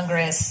divided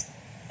Congress,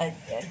 a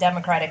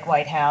Democratic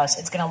White House,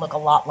 it's going to look a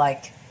lot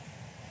like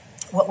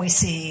what we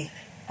see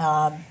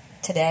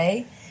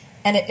today.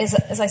 And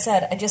as I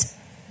said,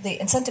 the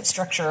incentive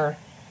structure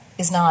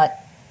is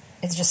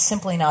just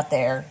simply not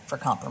there for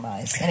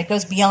compromise. And it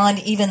goes beyond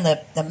even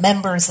the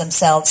members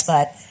themselves,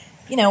 but,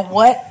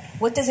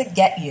 what does it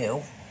get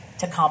you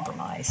to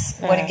compromise?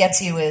 What it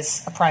gets you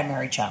is a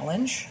primary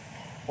challenge.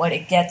 What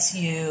it gets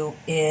you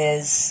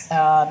is,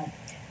 a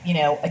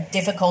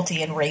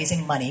difficulty in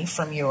raising money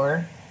from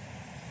your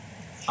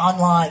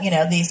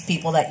online, these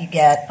people that you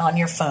get on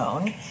your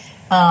phone.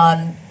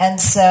 And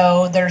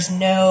so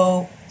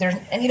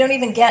and you don't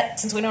even get,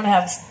 since we don't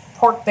have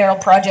pork barrel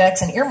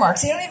projects and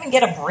earmarks, you don't even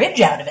get a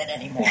bridge out of it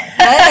anymore. Right?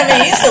 I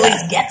mean, you used to at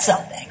least get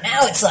something.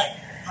 Now it's like...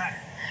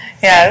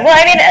 Yeah, well,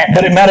 I mean...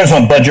 But it matters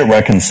on budget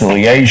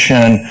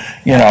reconciliation,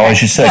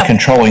 as you said,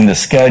 controlling the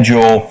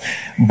schedule.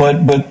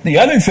 But the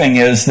other thing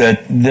is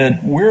that this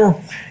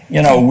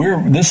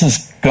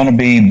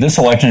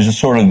election is just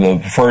sort of the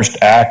first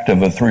act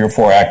of a 3 or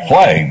 4 act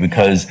play,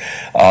 because,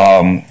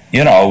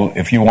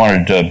 if you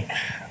wanted to...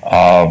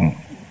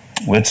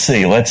 let's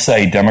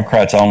say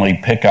Democrats only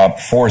pick up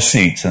 4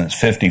 seats and it's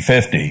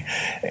 50-50,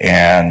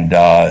 and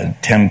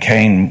Tim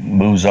Kaine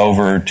moves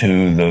over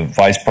to the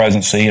vice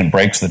presidency and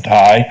breaks the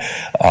tie.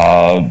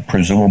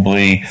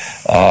 Presumably,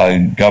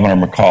 Governor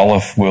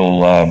McAuliffe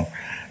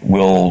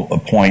will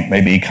appoint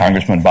maybe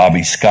Congressman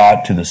Bobby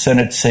Scott to the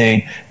Senate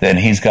seat. Then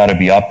he's got to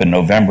be up in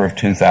November of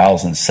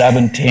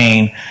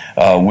 2017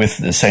 with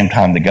the same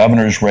time the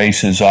governor's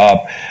race is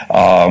up.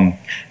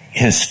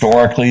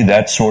 Historically,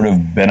 that's sort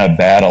of been a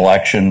bad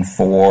election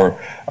for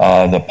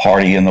the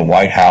party in the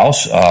White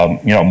House,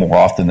 more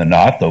often than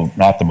not, though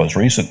not the most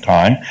recent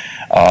time.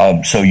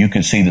 So you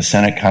could see the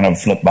Senate kind of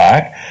flip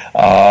back.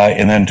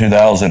 And then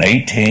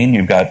 2018,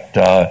 you've got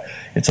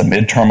it's a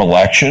midterm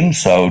election,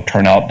 so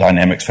turnout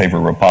dynamics favor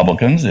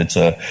Republicans.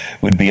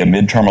 Would be a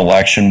midterm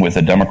election with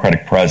a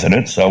Democratic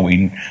president, so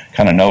we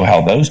kind of know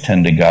how those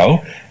tend to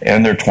go.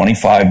 And there are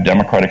 25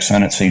 Democratic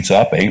Senate seats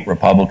up, 8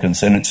 Republican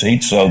Senate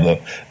seats,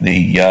 so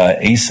the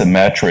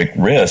asymmetric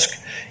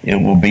risk, it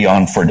will be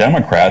on for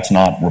Democrats,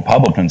 not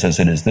Republicans, as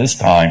it is this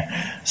time.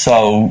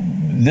 So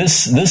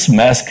this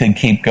mess could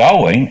keep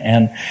going.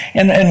 And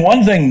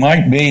one thing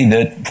might be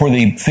that for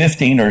the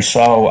 15 or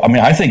so,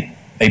 I think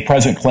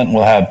President Clinton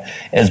will have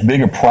as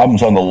big of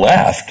problems on the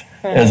left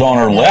as on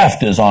her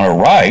left as on her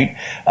right.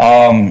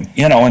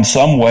 In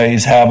some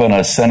ways, having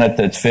a Senate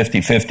that's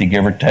 50-50,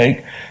 give or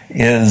take,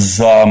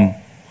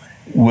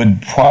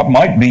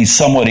 might be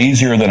somewhat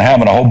easier than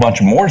having a whole bunch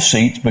of more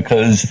seats,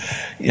 because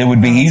it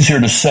would be easier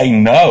to say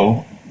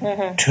no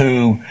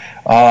to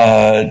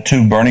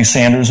Bernie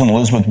Sanders and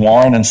Elizabeth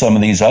Warren and some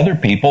of these other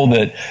people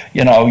that,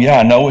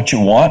 I know what you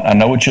want, I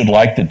know what you'd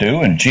like to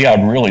do, and gee,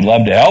 I'd really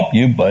love to help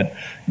you, but,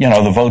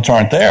 the votes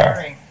aren't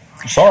there.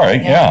 Sorry,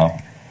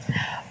 yeah.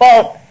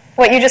 Well,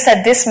 what you just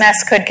said, this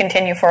mess could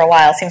continue for a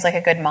while, seems like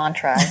a good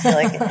mantra. I feel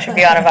like it should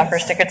be on a bumper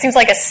sticker. It seems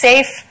like a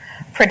safe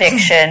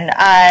prediction.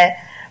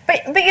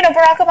 But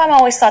Barack Obama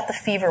always thought the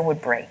fever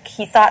would break.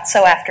 He thought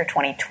so after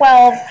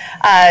 2012.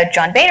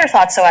 John Boehner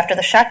thought so after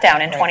the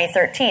shutdown in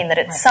 2013, that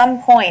at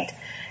some point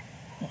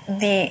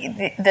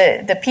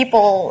the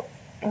people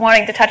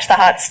wanting to touch the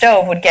hot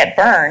stove would get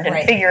burned and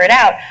figure it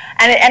out.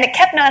 And it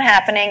kept not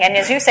happening. And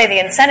as you say, the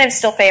incentives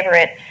still favor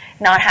it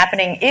not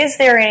happening. Is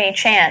there any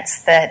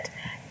chance that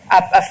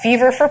a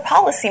fever for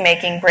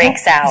policymaking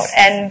breaks out?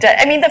 And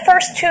the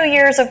first 2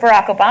 years of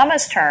Barack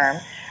Obama's term,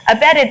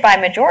 abetted by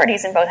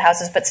majorities in both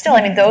houses, but still,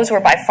 those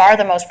were by far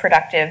the most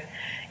productive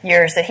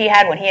years that he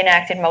had when he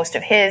enacted most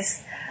of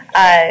his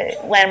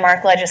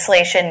landmark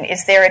legislation.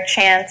 Is there a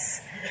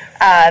chance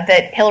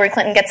that Hillary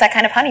Clinton gets that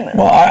kind of honeymoon?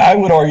 Well, I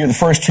would argue the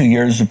first 2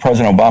 years of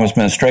President Obama's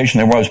administration,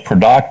 they were most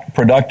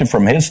productive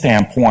from his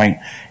standpoint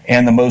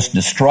and the most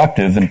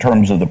destructive in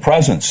terms of the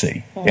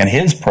presidency and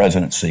his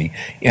presidency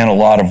in a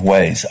lot of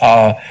ways.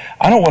 I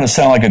don't want to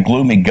sound like a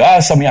gloomy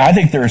Gus. I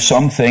think there are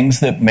some things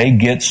that may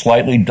get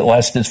slightly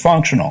less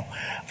dysfunctional.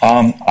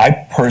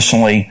 I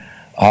personally,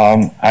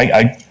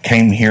 I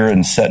came here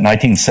in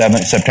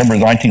September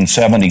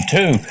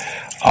 1972.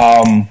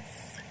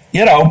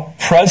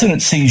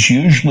 Presidencies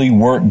usually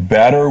work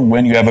better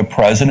when you have a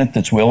president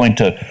that's willing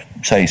to,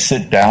 say,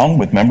 sit down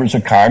with members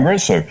of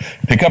Congress or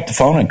pick up the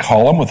phone and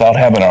call them without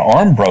having an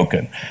arm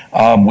broken.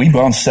 We've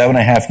gone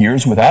 7.5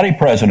 years without a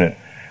president,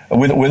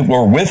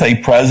 with a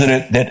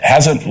president that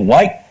hasn't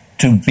liked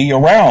to be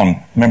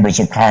around members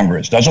of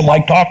Congress, doesn't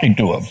like talking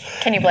to them.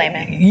 Can you blame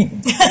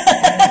him?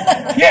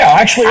 Yeah,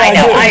 actually, I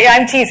know. do.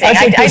 I'm teasing. I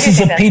think this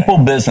is a people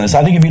business.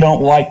 I think if you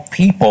don't like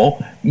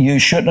people, you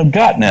shouldn't have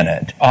gotten in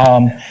it. I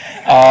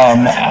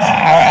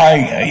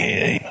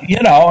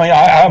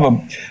have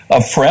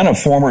a friend, a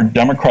former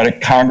Democratic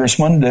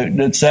congressman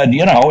that said,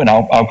 and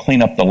I'll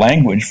clean up the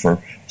language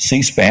for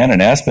C-SPAN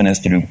and Aspen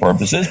Institute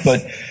purposes,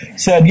 but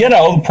said,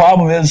 the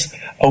problem is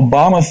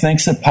Obama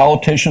thinks that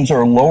politicians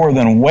are lower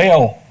than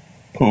whale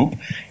poop,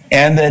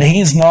 and that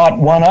he's not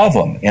one of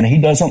them, and he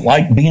doesn't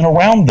like being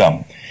around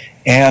them,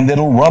 and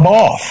it'll rub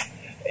off.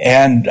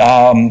 And,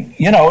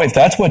 if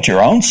that's what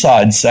your own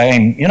side's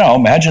saying,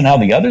 imagine how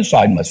the other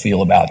side must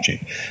feel about you.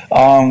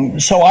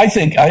 So I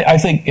think,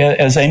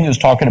 as Amy was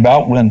talking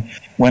about, when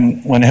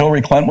when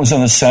Hillary Clinton was in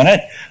the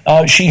Senate,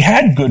 she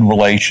had good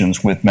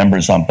relations with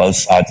members on both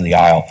sides of the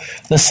aisle.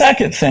 The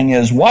second thing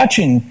is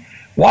watching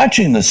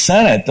the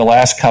Senate the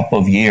last couple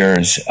of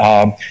years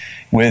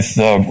with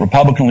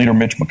Republican leader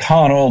Mitch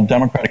McConnell,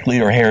 Democratic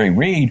leader Harry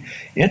Reid.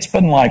 It's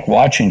been like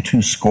watching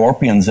two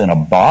scorpions in a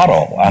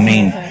bottle. I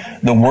mean,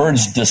 the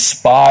words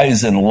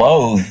despise and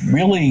loathe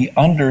really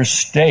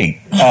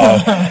understate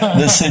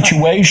the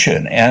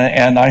situation.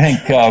 And I think,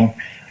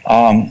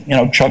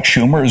 Chuck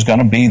Schumer is going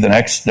to be the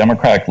next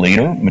Democratic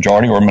leader,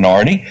 majority or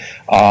minority.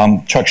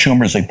 Chuck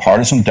Schumer is a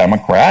partisan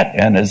Democrat,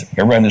 and as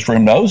everyone in this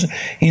room knows,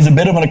 he's a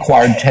bit of an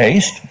acquired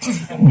taste.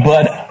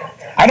 But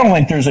I don't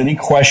think there's any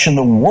question in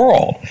the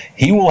world.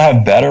 He will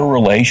have better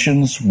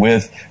relations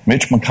with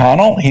Mitch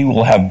McConnell. He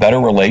will have better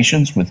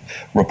relations with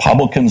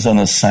Republicans in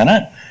the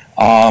Senate.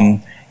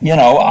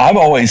 I've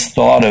always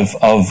thought of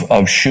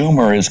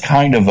Schumer as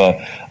kind of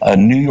a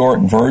New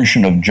York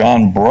version of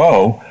John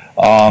Breaux.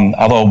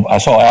 Although I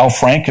saw Al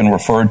Franken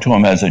referred to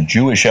him as a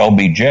Jewish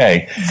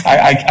LBJ.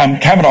 I'm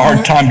having a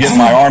hard time getting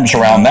my arms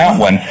around that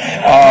one.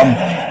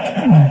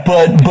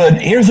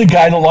 But here's a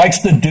guy that likes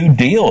to do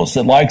deals,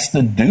 that likes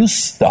to do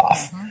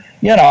stuff,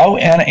 and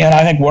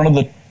I think one of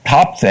the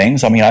top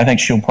things, I think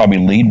she'll probably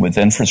lead with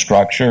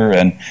infrastructure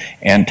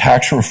and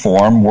tax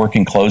reform,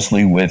 working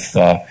closely with,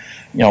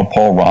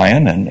 Paul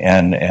Ryan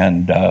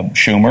and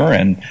Schumer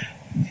and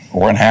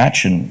Orrin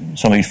Hatch and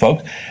some of these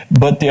folks.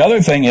 But the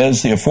other thing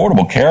is the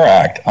Affordable Care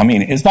Act.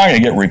 It's not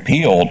going to get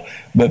repealed,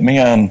 but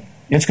man,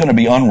 it's going to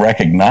be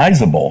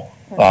unrecognizable,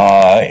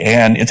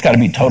 and it's got to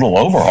be total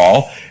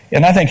overhaul.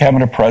 And I think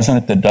having a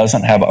president that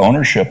doesn't have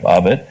ownership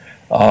of it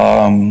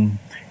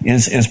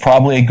is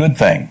probably a good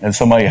thing. And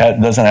somebody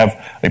doesn't have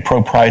a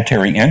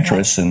proprietary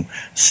interest and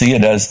see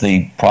it as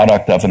the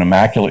product of an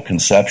immaculate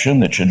conception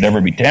that should never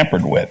be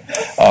tampered with.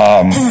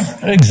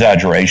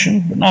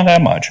 Exaggeration, but not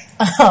that much.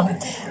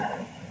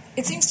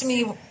 It seems to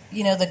me,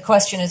 the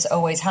question is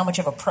always how much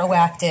of a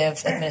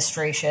proactive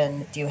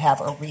administration do you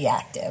have or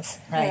reactive,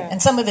 right? Yeah. And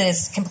some of it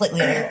is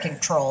completely under your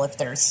control. If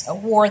there's a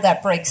war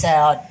that breaks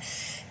out,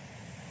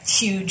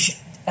 huge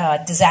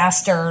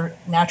disaster,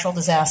 natural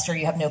disaster,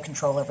 you have no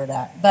control over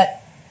that.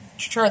 But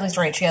Charlie's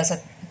right. She has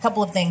a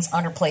couple of things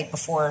on her plate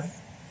before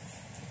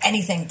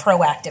anything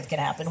proactive can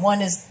happen.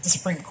 One is the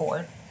Supreme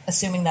Court,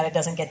 assuming that it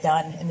doesn't get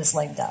done in this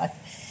lame duck.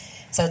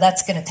 So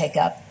that's going to take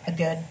up a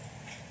good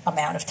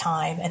amount of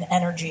time and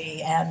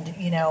energy, and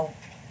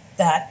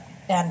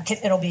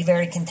it'll be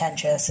very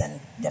contentious and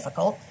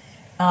difficult.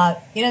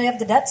 You have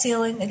the debt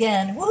ceiling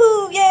again.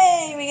 Woohoo!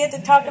 Yay! We get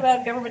to talk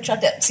about government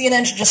shutdown.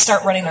 CNN should just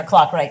start running their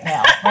clock right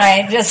now,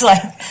 right? Just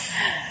like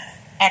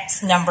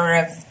X number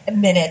of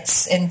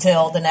minutes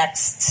until the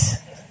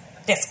next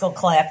fiscal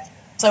cliff.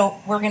 So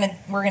we're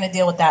gonna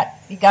deal with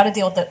that. You got to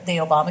deal with the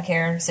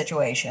Obamacare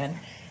situation.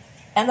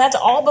 And that's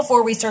all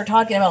before we start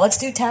talking about let's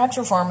do tax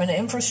reform and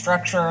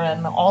infrastructure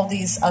and all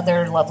these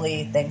other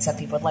lovely things that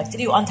people would like to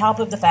do, on top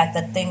of the fact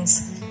that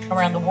things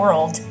around the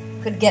world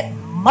could get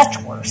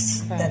much worse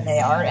than they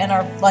are and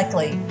are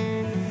likely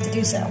to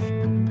do so.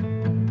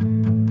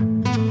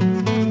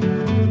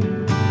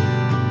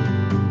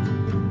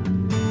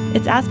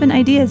 It's Aspen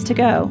Ideas to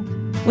Go.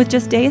 With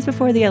just days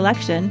before the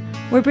election,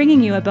 we're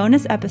bringing you a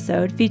bonus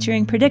episode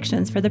featuring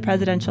predictions for the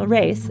presidential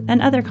race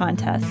and other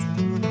contests.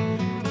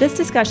 This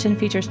discussion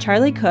features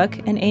Charlie Cook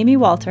and Amy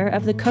Walter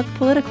of the Cook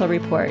Political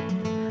Report.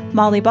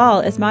 Molly Ball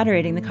is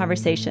moderating the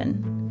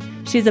conversation.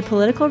 She's a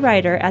political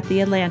writer at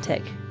The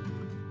Atlantic.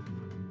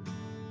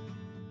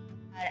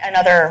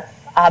 Another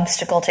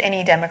obstacle to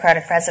any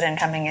Democratic president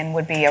coming in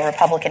would be a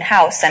Republican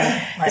House,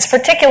 and this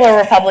particular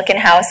Republican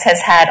House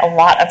has had a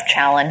lot of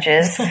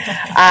challenges.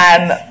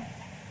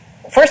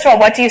 First of all,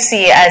 what do you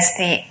see as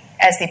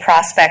the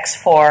prospects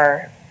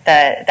for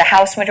the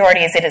House majority?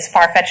 Is it as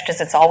far-fetched as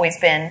it's always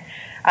been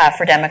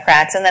for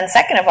Democrats? And then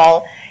second of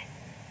all,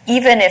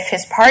 even if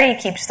his party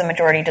keeps the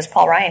majority, does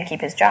Paul Ryan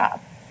keep his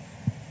job?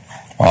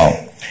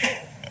 Well,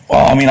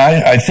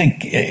 I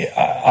think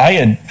I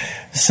had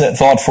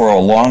thought for a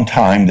long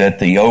time that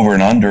the over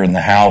and under in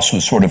the House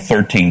was sort of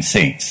 13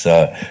 seats.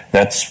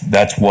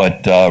 That's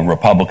what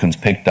Republicans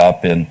picked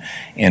up in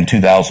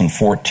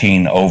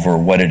 2014 over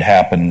what had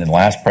happened in the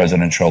last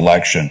presidential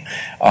election.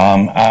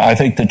 I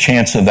think the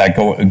chance of that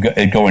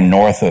going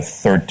north of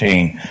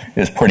 13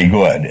 is pretty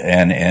good,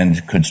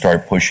 and could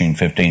start pushing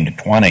 15 to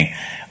 20,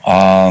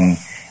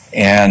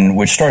 and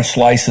which starts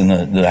slicing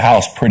the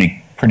House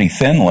pretty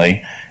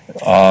thinly.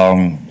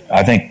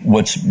 I think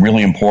what's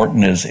really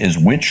important is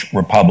which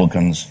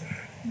Republicans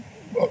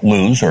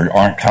lose or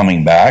aren't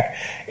coming back,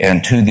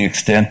 and to the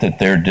extent that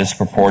they're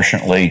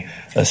disproportionately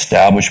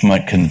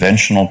establishment,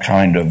 conventional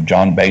kind of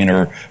John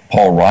Boehner,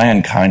 Paul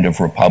Ryan kind of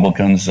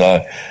Republicans,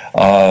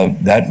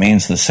 that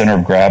means the center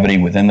of gravity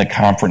within the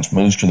conference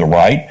moves to the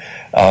right,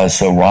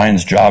 so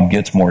Ryan's job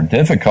gets more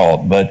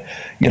difficult. But,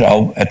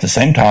 at the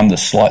same time, the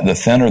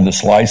thinner the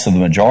slice of the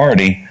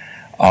majority,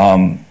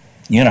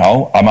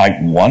 I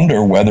might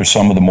wonder whether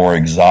some of the more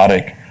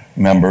exotic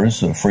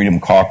members, the Freedom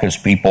Caucus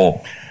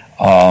people,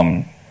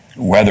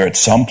 whether at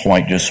some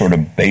point just sort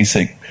of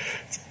basic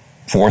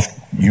fourth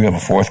you have a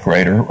fourth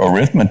grader,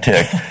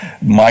 arithmetic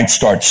might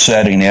start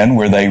setting in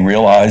where they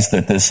realize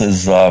that this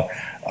is that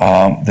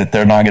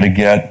they're not going to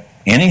get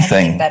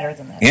anything better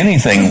than that.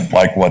 Anything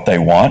like what they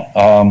want.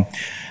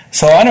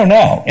 So I don't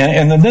know.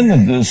 And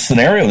then the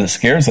scenario that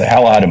scares the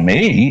hell out of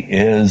me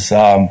is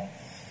I've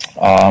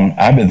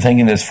been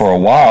thinking this for a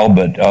while,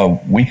 but a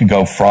week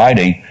ago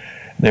Friday,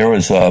 there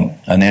was an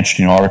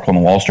interesting article in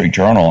the Wall Street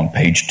Journal on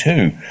page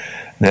 2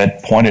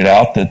 that pointed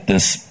out that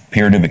this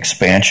period of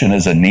expansion,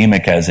 as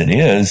anemic as it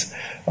is,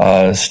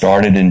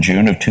 started in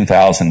June of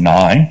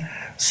 2009.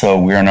 So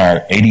we're in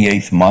our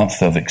 88th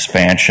month of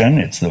expansion.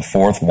 It's the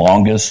fourth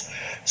longest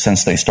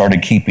since they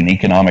started keeping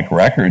economic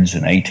records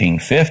in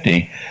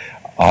 1850.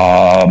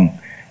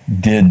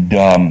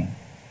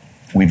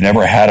 We've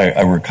never had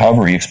a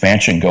recovery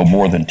expansion go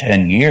more than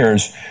 10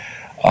 years.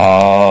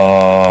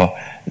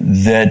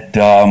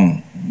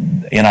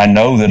 And I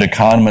know that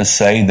economists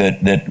say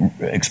that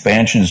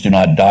expansions do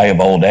not die of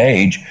old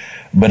age,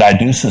 but I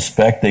do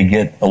suspect they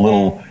get a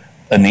little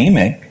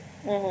anemic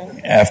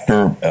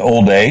after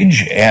old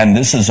age, and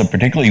this is a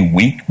particularly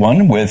weak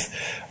one with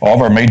all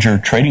of our major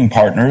trading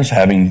partners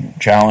having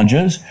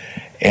challenges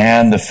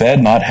and the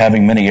Fed not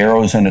having many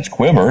arrows in its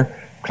quiver.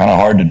 Kind of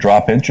hard to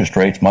drop interest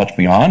rates much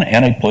beyond,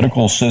 and a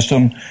political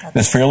system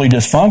that's fairly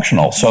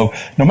dysfunctional. So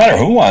no matter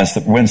who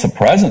wins the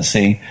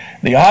presidency,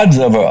 the odds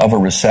of a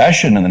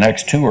recession in the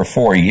next 2 or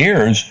 4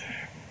 years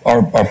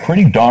are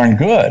pretty darn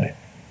good.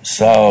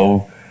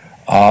 So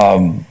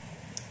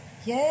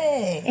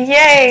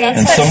yay.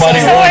 And somebody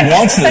really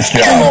wants this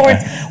job.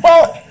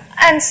 Well,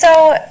 and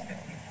so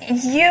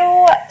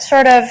you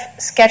sort of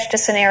sketched a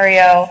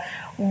scenario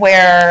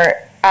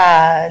where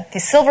the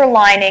silver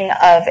lining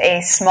of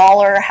a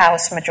smaller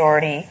House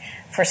majority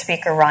for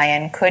Speaker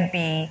Ryan could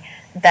be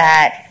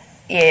that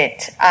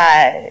it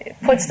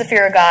puts the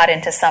fear of God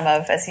into some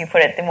of, as you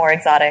put it, the more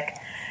exotic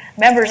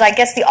members. I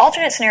guess the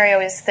alternate scenario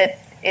is that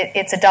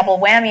it's a double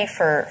whammy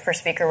for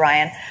Speaker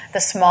Ryan. The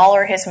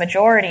smaller his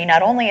majority,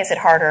 not only is it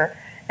harder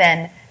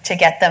then to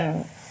get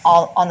them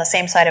all on the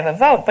same side of a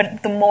vote,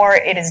 but the more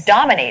it is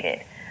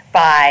dominated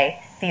by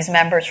these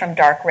members from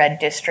dark red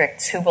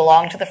districts who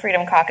belong to the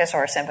Freedom Caucus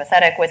or are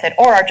sympathetic with it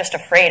or are just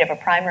afraid of a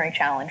primary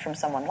challenge from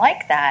someone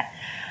like that.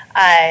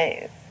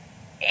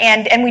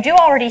 And we do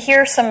already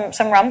hear some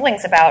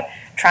rumblings about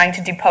trying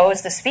to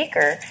depose the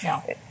speaker.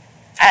 No.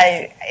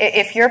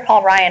 If you're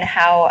Paul Ryan,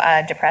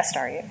 how depressed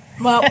are you?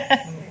 Well,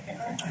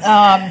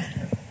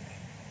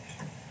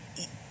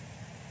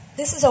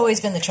 this has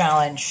always been the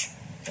challenge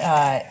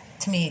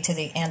to me, to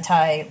the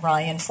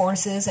anti-Ryan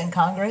forces in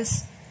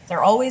Congress.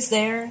 They're always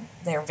there.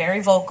 They're very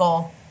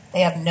vocal.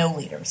 They have no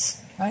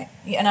leaders, right?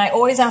 And I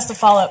always ask the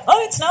follow-up,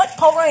 oh, it's not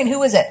Paul Ryan.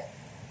 Who is it?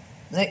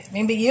 Is it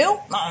maybe you?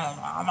 No,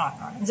 I'm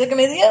not. Is it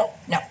going to be you?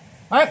 No.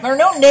 All right, there are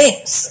no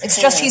names. It's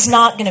just he's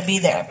not going to be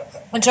there.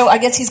 And so I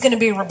guess he's going to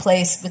be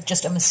replaced with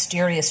just a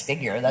mysterious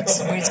figure that's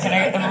where he's going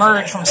to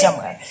emerge from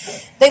somewhere.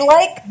 They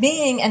like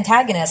being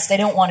antagonists. They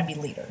don't want to be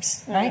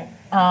leaders, right?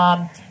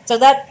 So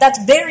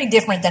that's very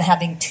different than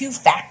having two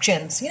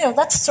factions. You know,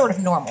 that's sort of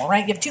normal,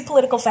 right? You have two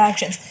political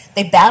factions.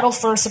 They battle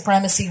for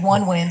supremacy.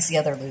 One wins, the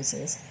other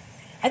loses.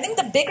 I think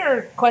the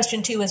bigger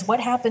question, too, is what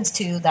happens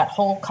to that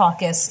whole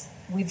caucus.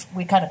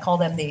 We kind of call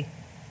them the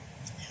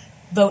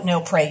vote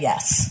no, pray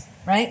yes,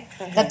 right?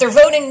 Mm-hmm. That they're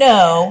voting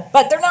no,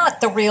 but they're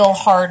not the real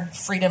hard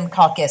Freedom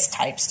Caucus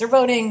types. They're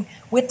voting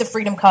with the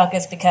Freedom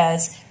Caucus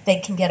because they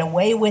can get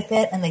away with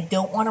it, and they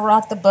don't want to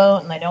rock the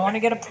boat, and they don't want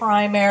to get a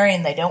primary,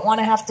 and they don't want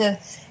to have to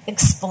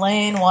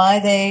explain why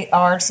they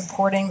are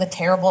supporting the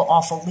terrible,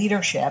 awful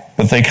leadership.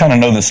 But they kind of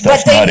know this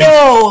stuff's But they nutty.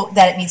 know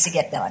that it needs to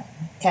get done,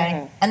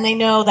 okay? And they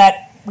know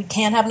that we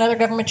can't have another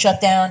government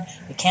shutdown.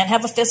 We can't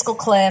have a fiscal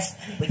cliff.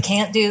 We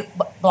can't do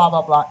blah,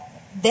 blah, blah.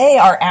 They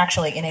are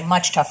actually in a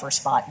much tougher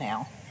spot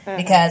now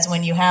because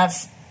when you have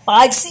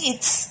 5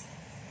 seats,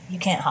 you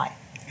can't hide.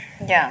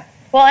 Yeah.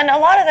 Well, and a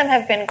lot of them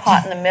have been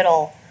caught in the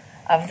middle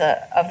of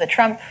the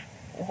Trump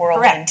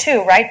whirlwind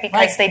too, right?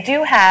 Because they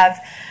do have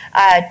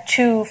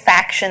two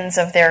factions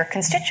of their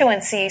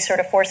constituency sort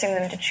of forcing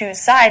them to choose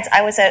sides.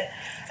 I was at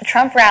a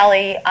Trump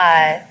rally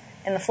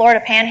in the Florida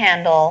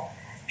Panhandle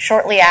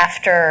shortly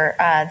after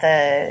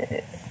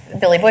the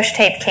Billy Bush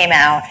tape came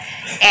out,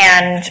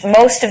 and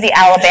most of the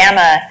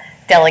Alabama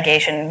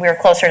delegation, we were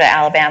closer to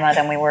Alabama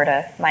than we were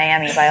to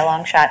Miami by a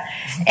long shot,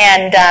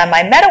 and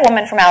I met a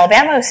woman from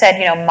Alabama who said,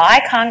 you know,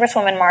 my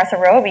Congresswoman Martha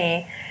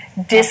Roby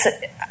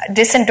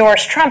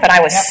disendorsed Trump, and I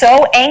was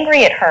so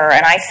angry at her,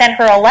 and I sent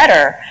her a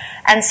letter.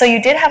 And so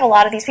you did have a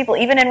lot of these people,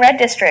 even in red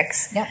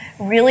districts,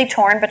 really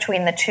torn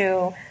between the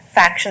two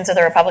factions of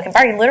the Republican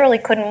Party, literally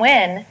could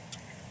win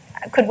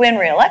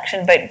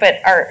re-election,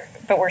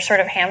 but were sort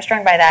of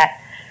hamstrung by that.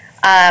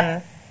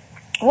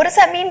 What does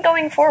that mean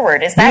going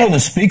forward? Is that, you know, the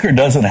speaker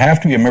doesn't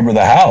have to be a member of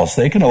the House.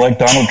 They can elect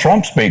Donald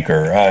Trump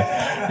speaker.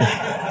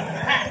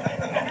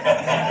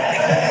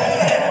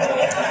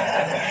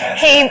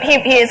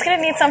 He is going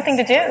to need something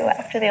to do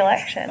after the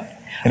election.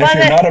 And if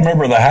you're not a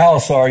member of the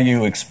House, are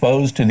you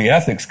exposed to the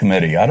Ethics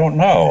Committee? I don't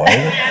know.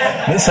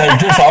 This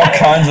has just all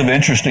kinds of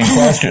interesting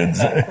questions.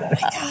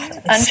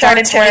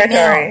 Uncharted Starts right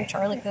territory. now.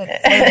 Charlie Cook.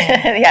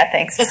 Yeah,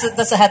 thanks.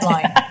 That's a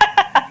headline.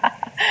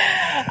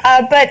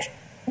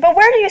 But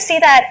where do you see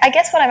that? I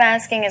guess what I'm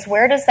asking is,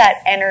 where does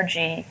that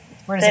energy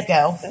Where does it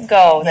go?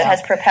 That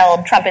has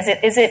propelled Trump?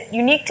 Is it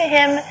unique to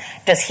him?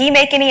 Does he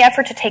make any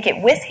effort to take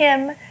it with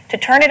him, to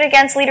turn it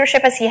against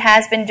leadership, as he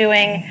has been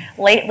doing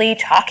lately,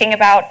 talking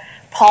about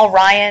Paul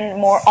Ryan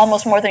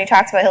almost more than he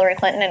talks about Hillary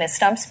Clinton in his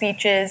stump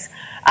speeches?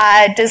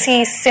 Does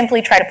he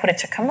simply try to put it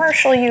to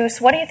commercial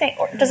use? What do you think?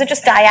 Or does it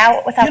just die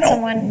out without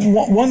someone?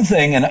 One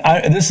thing,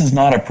 and this is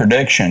not a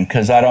prediction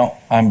because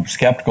I'm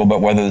skeptical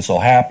about whether this will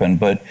happen,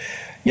 but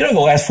the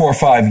last 4 or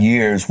 5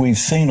 years, we've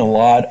seen a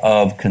lot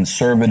of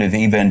conservative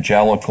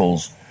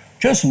evangelicals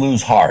just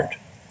lose heart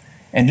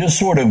and just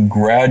sort of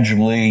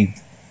gradually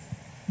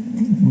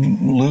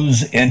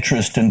lose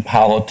interest in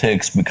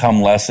politics,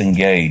 become less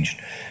engaged.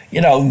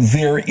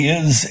 There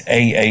is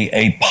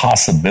a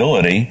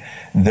possibility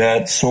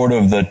that sort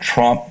of the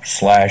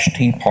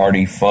Trump/Tea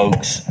Party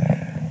folks,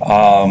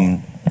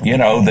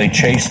 they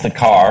chased the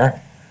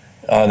car,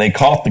 they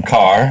caught the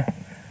car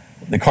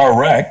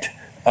wrecked,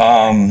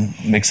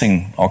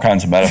 mixing all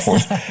kinds of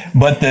metaphors,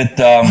 but that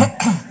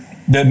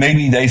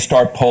maybe they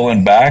start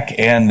pulling back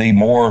and the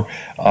more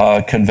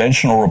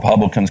conventional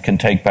Republicans can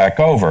take back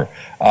over.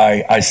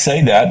 I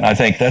say that, and I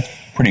think that's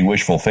pretty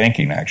wishful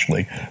thinking,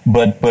 actually.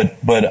 But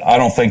I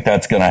don't think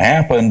that's going to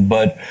happen.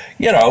 But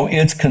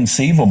it's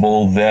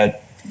conceivable that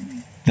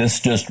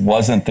this just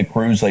wasn't the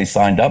cruise they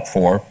signed up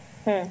for,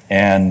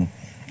 and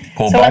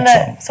pull back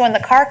some. So when the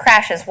car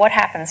crashes, what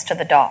happens to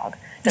the dog?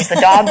 Does the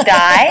dog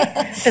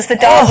die? Does the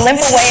dog limp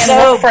away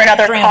and look for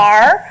another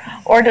car?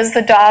 Or does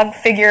the dog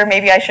figure,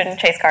 maybe I shouldn't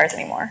chase cars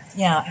anymore?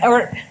 Yeah.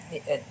 Or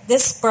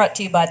this brought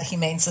to you by the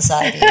Humane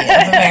Society of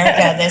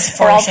America. This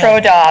we're all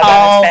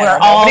pro-dog. We're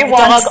all Nobody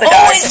wants the dog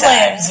always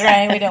lives,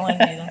 right? We don't want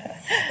to do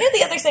that.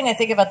 The other thing I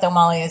think about, though,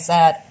 Molly, is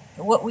that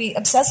what we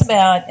obsess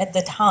about at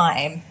the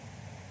time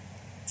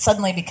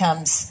suddenly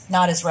becomes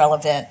not as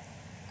relevant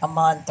a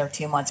month or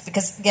 2 months,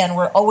 because again,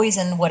 we're always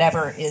in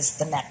whatever is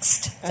the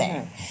next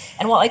thing.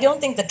 And while I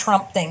don't think the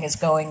Trump thing is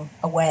going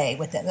away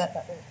with it,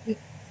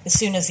 as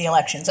soon as the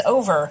election's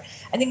over,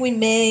 I think we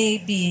may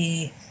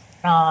be,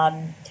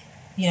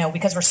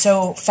 because we're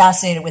so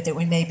fascinated with it,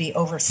 we may be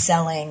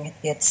overselling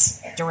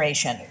its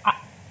duration.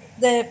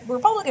 The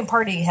Republican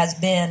Party has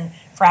been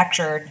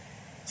fractured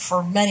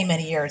for many,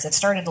 many years. It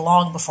started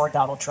long before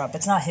Donald Trump.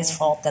 It's not his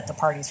fault that the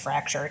party's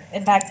fractured.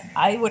 In fact,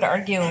 I would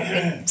argue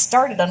it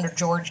started under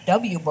George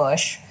W.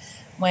 Bush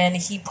when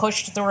he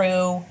pushed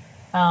through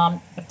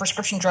the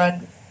prescription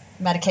drug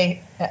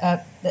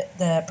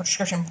the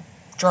prescription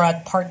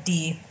drug Part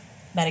D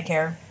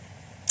Medicare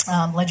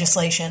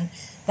legislation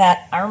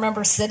that I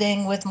remember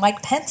sitting with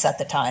Mike Pence at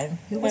the time,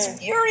 who was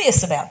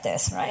furious about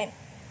this, right?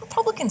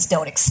 Republicans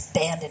don't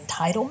expand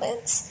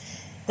entitlements.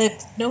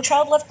 The No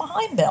Child Left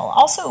Behind bill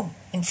also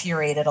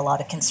infuriated a lot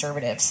of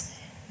conservatives.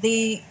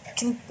 The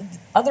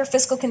other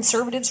fiscal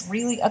conservatives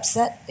really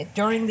upset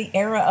during the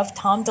era of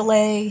Tom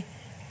DeLay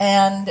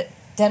and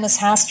Dennis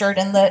Hastert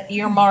and the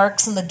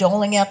earmarks and the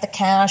doling out the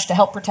cash to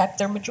help protect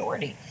their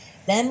majority.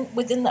 Then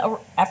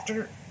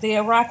after the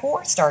Iraq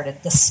War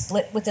started, the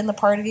split within the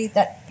party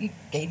that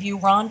gave you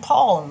Ron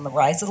Paul and the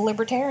rise of the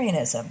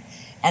libertarianism.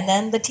 And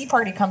then the Tea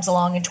Party comes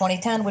along in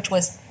 2010, which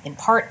was in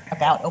part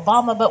about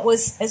Obama, but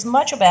was as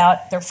much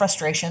about their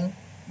frustration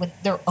with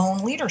their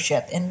own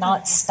leadership and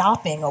not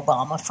stopping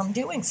Obama from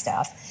doing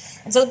stuff.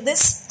 And so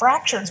this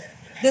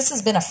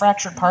has been a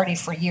fractured party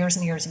for years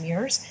and years and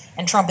years,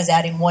 and Trump is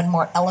adding one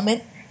more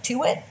element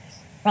to it.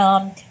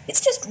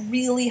 It's just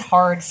really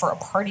hard for a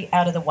party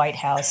out of the White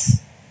House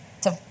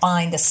to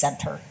find a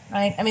center,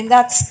 right? I mean,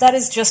 that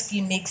is just a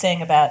unique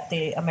thing about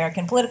the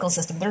American political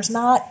system. There's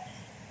not,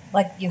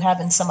 like you have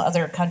in some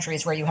other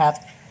countries where you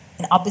have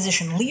an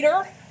opposition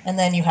leader and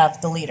then you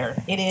have the leader.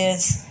 It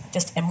is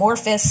just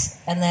amorphous,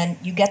 and then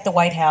you get the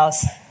White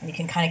House and you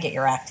can kind of get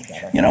your act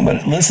together.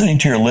 But listening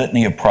to your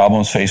litany of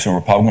problems facing the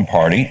Republican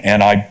Party,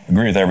 and I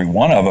agree with every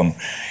one of them,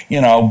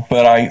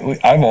 but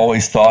I've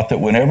always thought that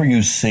whenever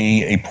you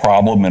see a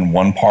problem in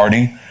one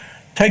party,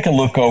 take a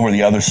look over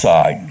the other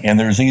side, and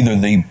there's either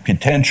the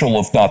potential,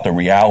 if not the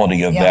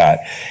reality of that.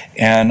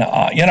 And,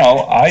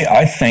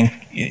 I think,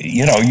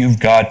 you've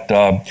got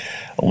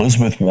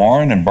Elizabeth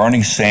Warren and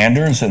Bernie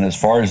Sanders, and as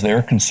far as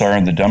they're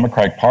concerned, the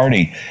Democratic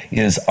Party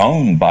is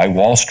owned by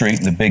Wall Street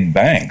and the big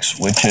banks,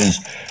 which is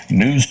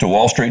news to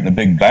Wall Street and the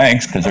big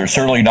banks because they're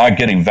certainly not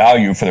getting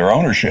value for their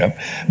ownership.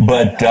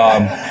 But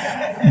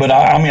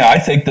I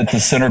think that the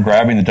center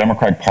grabbing the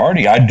Democratic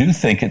Party, I do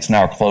think it's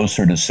now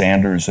closer to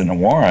Sanders and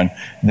Warren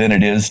than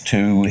it is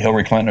to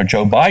Hillary Clinton or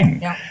Joe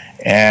Biden. Yeah.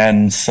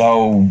 And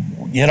so,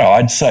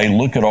 I'd say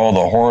look at all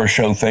the horror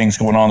show things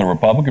going on in the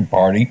Republican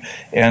Party,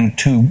 and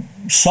to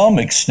some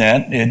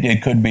extent,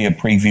 it could be a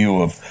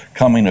preview of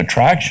coming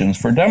attractions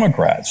for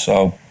Democrats.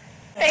 So,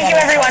 thank you,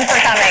 everyone, for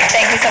coming.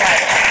 Thank you so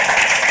much.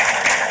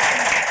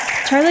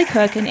 Charlie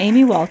Cook and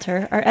Amy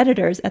Walter are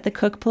editors at the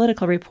Cook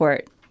Political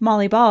Report.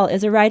 Molly Ball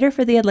is a writer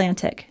for The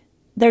Atlantic.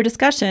 Their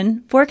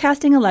discussion,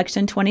 Forecasting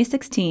Election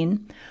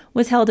 2016,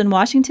 was held in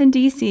Washington,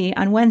 D.C.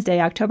 on Wednesday,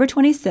 October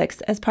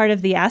 26th as part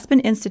of the Aspen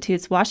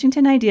Institute's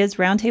Washington Ideas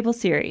Roundtable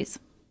series.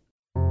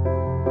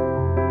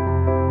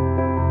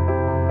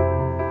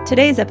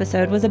 Today's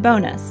episode was a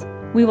bonus.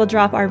 We will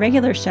drop our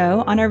regular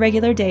show on our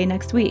regular day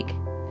next week.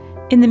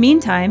 In the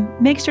meantime,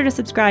 make sure to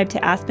subscribe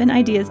to Aspen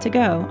Ideas to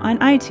Go on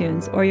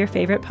iTunes or your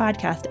favorite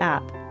podcast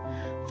app.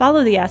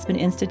 Follow the Aspen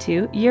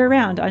Institute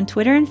year-round on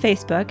Twitter and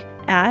Facebook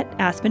at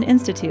Aspen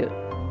Institute.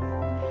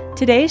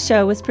 Today's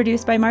show was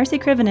produced by Marcy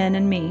Krivonen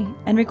and me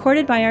and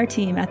recorded by our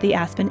team at the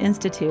Aspen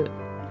Institute.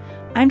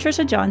 I'm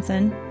Trisha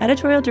Johnson,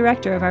 Editorial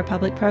Director of our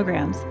public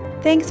programs.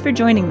 Thanks for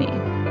joining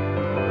me.